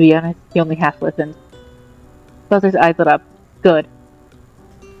 To be honest, he only half-listened. Bowser's eyes lit up. Good.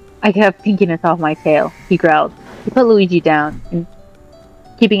 I can have pinkiness off my tail, he growled. He put Luigi down, and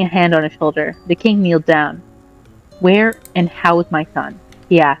keeping a hand on his shoulder, the king kneeled down. Where and how is my son?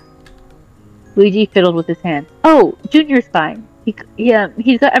 He asked. Luigi fiddled with his hands. Oh, Junior's fine.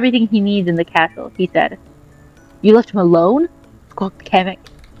 He's got everything he needs in the castle, he said. You left him alone? Squawked Kamek.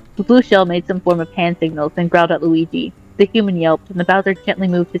 The blue shell made some form of hand signals and growled at Luigi. The human yelped, and the Bowser gently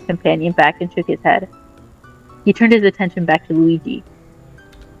moved his companion back and shook his head. He turned his attention back to Luigi.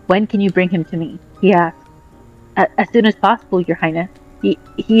 When can you bring him to me? He asked. As soon as possible, Your Highness. He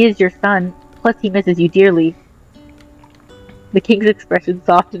is your son, plus he misses you dearly. The king's expression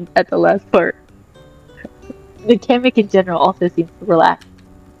softened at the last part. The Kamek in general also seemed to relax.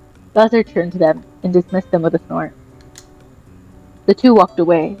 Bowser turned to them and dismissed them with a snort. The two walked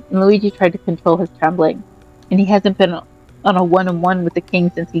away, and Luigi tried to control his trembling, and he hasn't been on a one-on-one with the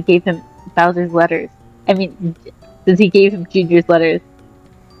king since he gave him Bowser's letters. Since he gave him Junior's letters.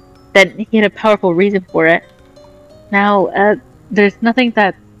 Then he had a powerful reason for it. Now, there's nothing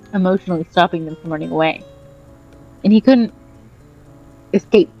that's emotionally stopping them from running away. And he couldn't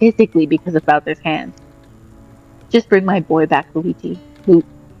escape physically because of Bowser's hand. Just bring my boy back, Luigi,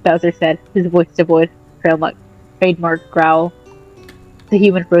 Bowser said, his voice devoid of trademark growl. The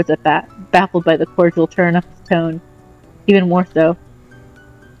human froze at that, baffled by the cordial turn of his tone. Even more so.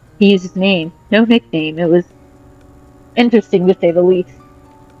 He used his name, no nickname. It was interesting to say the least.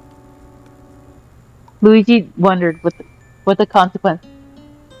 Luigi wondered what the consequence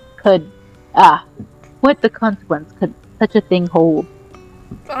could such a thing hold.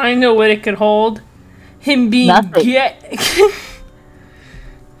 I know what it could hold. Him being gay.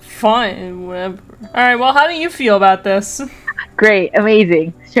 Fine, whatever. Alright, well, how do you feel about this? Great,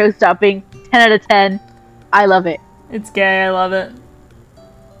 amazing. Show-stopping, 10 out of 10. I love it. It's gay, I love it.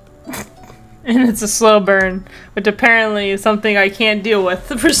 And it's a slow burn, which apparently is something I can't deal with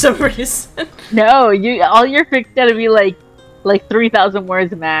for some reason. No, all your fics gotta be like 3,000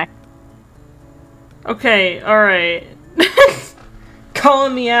 words max. Okay, alright.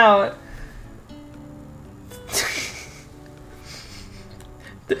 Calling me out.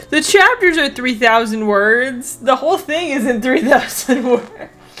 The chapters are 3,000 words. The whole thing isn't 3,000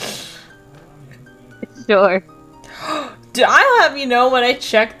 words. Sure. I'll have you know, when I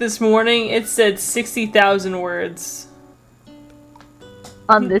checked this morning, it said 60,000 words.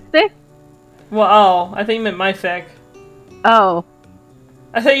 On this fic? Well, I think you meant my fic. Oh.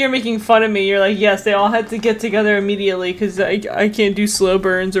 I thought you were making fun of me. You're like, yes, they all had to get together immediately because I can't do slow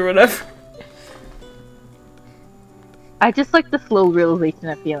burns or whatever. I just like the slow realization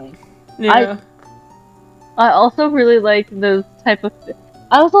of feelings. Yeah. I also really like those type of...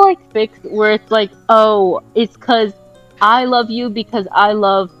 I also like fics where it's like, oh, it's because I love you because I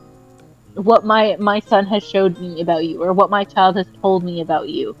love what my son has showed me about you, or what my child has told me about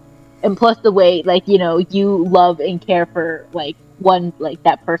you. And plus the way, like, you know, you love and care for, like,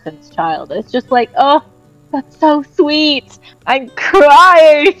 that person's child. It's just like, oh, that's so sweet! I'm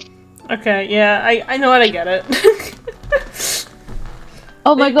crying! Okay, yeah, I know what, I get it.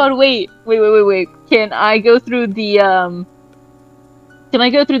 Oh my god, wait. Can I go through the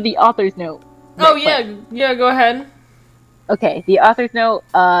author's note? Oh, yeah, go ahead. Okay, the author's note,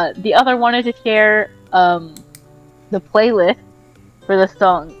 the author wanted to share, the playlist for the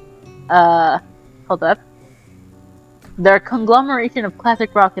song. Hold up. They're a conglomeration of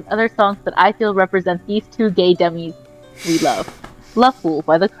classic rock and other songs that I feel represent these two gay dummies we love. Love Fool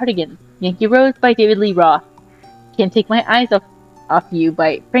by The Cardigans, Yankee Rose by David Lee Roth, Can't Take My Eyes Off You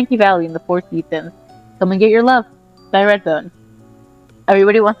by Frankie Valli and the Four Seasons, Come and Get Your Love by Redbone.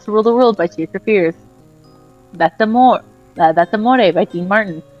 Everybody wants to rule the world by Tears for Fears. That's Amore by Dean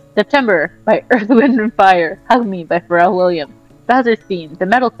Martin. September by Earth, Wind and Fire. Hug Me by Pharrell Williams. Bowser's Theme, the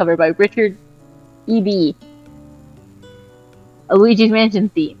metal cover by Richard E.B. A Luigi's Mansion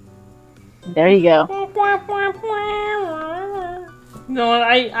theme. There you go. No,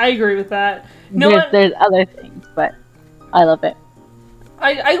 I agree with that. No, there's other things, but I love it.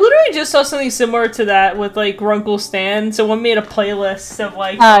 I literally just saw something similar to that with like Runkle Stan. Someone made a playlist of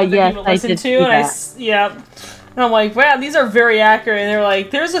like songs yes, that you listen to, and and I'm like, wow, these are very accurate. And they're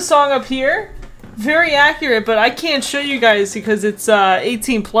like, there's a song up here, very accurate, but I can't show you guys because it's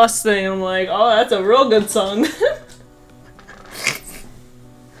 18 plus thing. I'm like, oh, that's a real good song.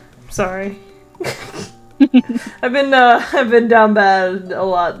 Sorry. I've been down bad a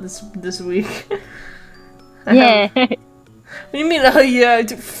lot this week. Yeah. What do you mean? Oh yeah,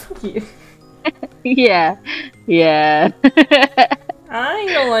 fuck you. Yeah. I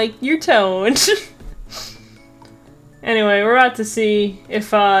don't like your tone. Anyway, we're about to see if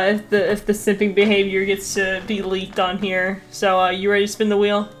the simping behavior gets to be leaked on here. So, you ready to spin the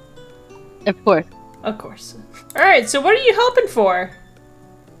wheel? Of course. Of course. All right. So, what are you hoping for?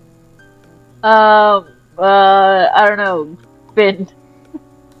 I don't know. Spin.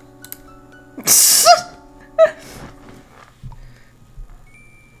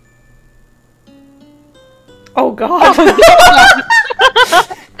 Oh god.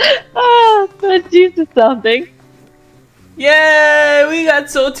 That's used to something. Yay! We got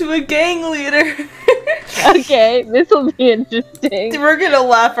sold to a gang leader. Okay, this will be interesting. We're gonna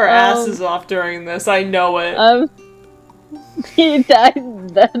laugh our asses off during this. I know it.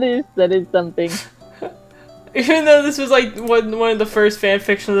 That is something. Even though this was like one of the first fan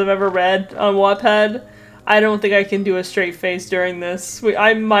fictions I've ever read on Wattpad, I don't think I can do a straight face during this.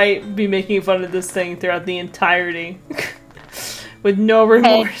 I might be making fun of this thing throughout the entirety. With no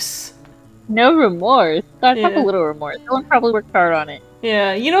remorse. Hey, no remorse? Gotta have a Yeah. little remorse. Someone probably worked hard on it.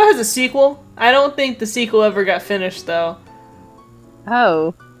 Yeah, you know it has a sequel? I don't think the sequel ever got finished, though.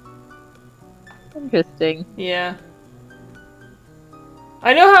 Oh. Interesting. Yeah.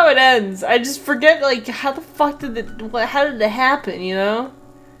 I know how it ends. I just forget, like, how the fuck how did it happen, you know?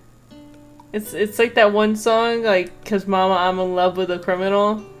 It's like that one song, like, 'Cause Mama, I'm in love with a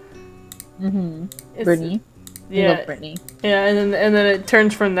criminal. Mm-hmm. Brittany. Yeah. I love Brittany. Yeah, and then it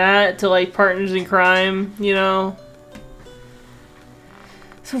turns from that to, like, partners in crime, you know?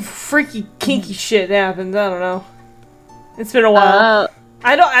 Some freaky, kinky shit happens, I don't know. It's been a while.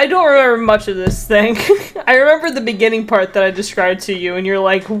 I don't remember much of this thing. I remember the beginning part that I described to you, and you're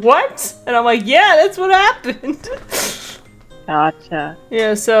like, what? And I'm like, yeah, that's what happened. Gotcha.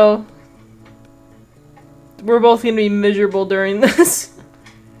 Yeah, so we're both gonna be miserable during this.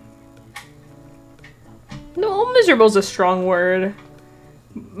 No, miserable's a strong word.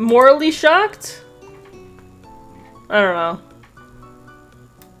 Morally shocked? I don't know.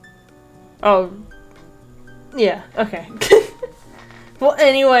 Oh. Yeah, okay. Well,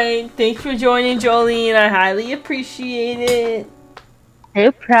 anyway, thanks for joining, Joline. I highly appreciate it.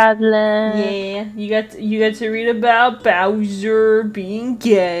 No problem. Yeah, you got to read about Bowser being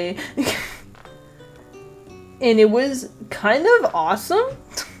gay. And it was kind of awesome.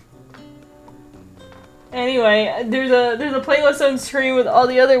 Anyway, there's a playlist on screen with all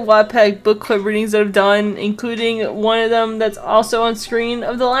the other Wattpad Book Club readings that I've done, including one of them that's also on screen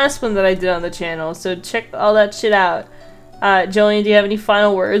of the last one that I did on the channel. So check all that shit out. Joline, do you have any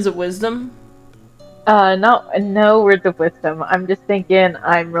final words of wisdom? No words of wisdom. I'm just thinking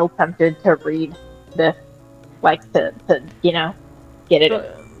I'm real tempted to read this, like to you know, get it.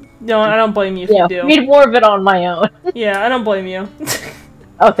 No, I don't blame you if you do. Read more of it on my own. Yeah, I don't blame you.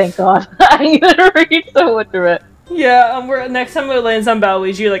 Oh, thank God. I'm gonna read so much of it. Yeah, next time it lands on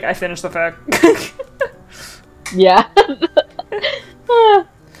Bowluigi, like, I finished the fact. Yeah.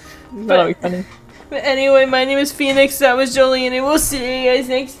 That'll be funny. But anyway, my name is Phoenix, that was Joline, and we'll see you guys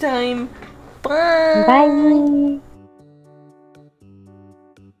next time. Bye! Bye!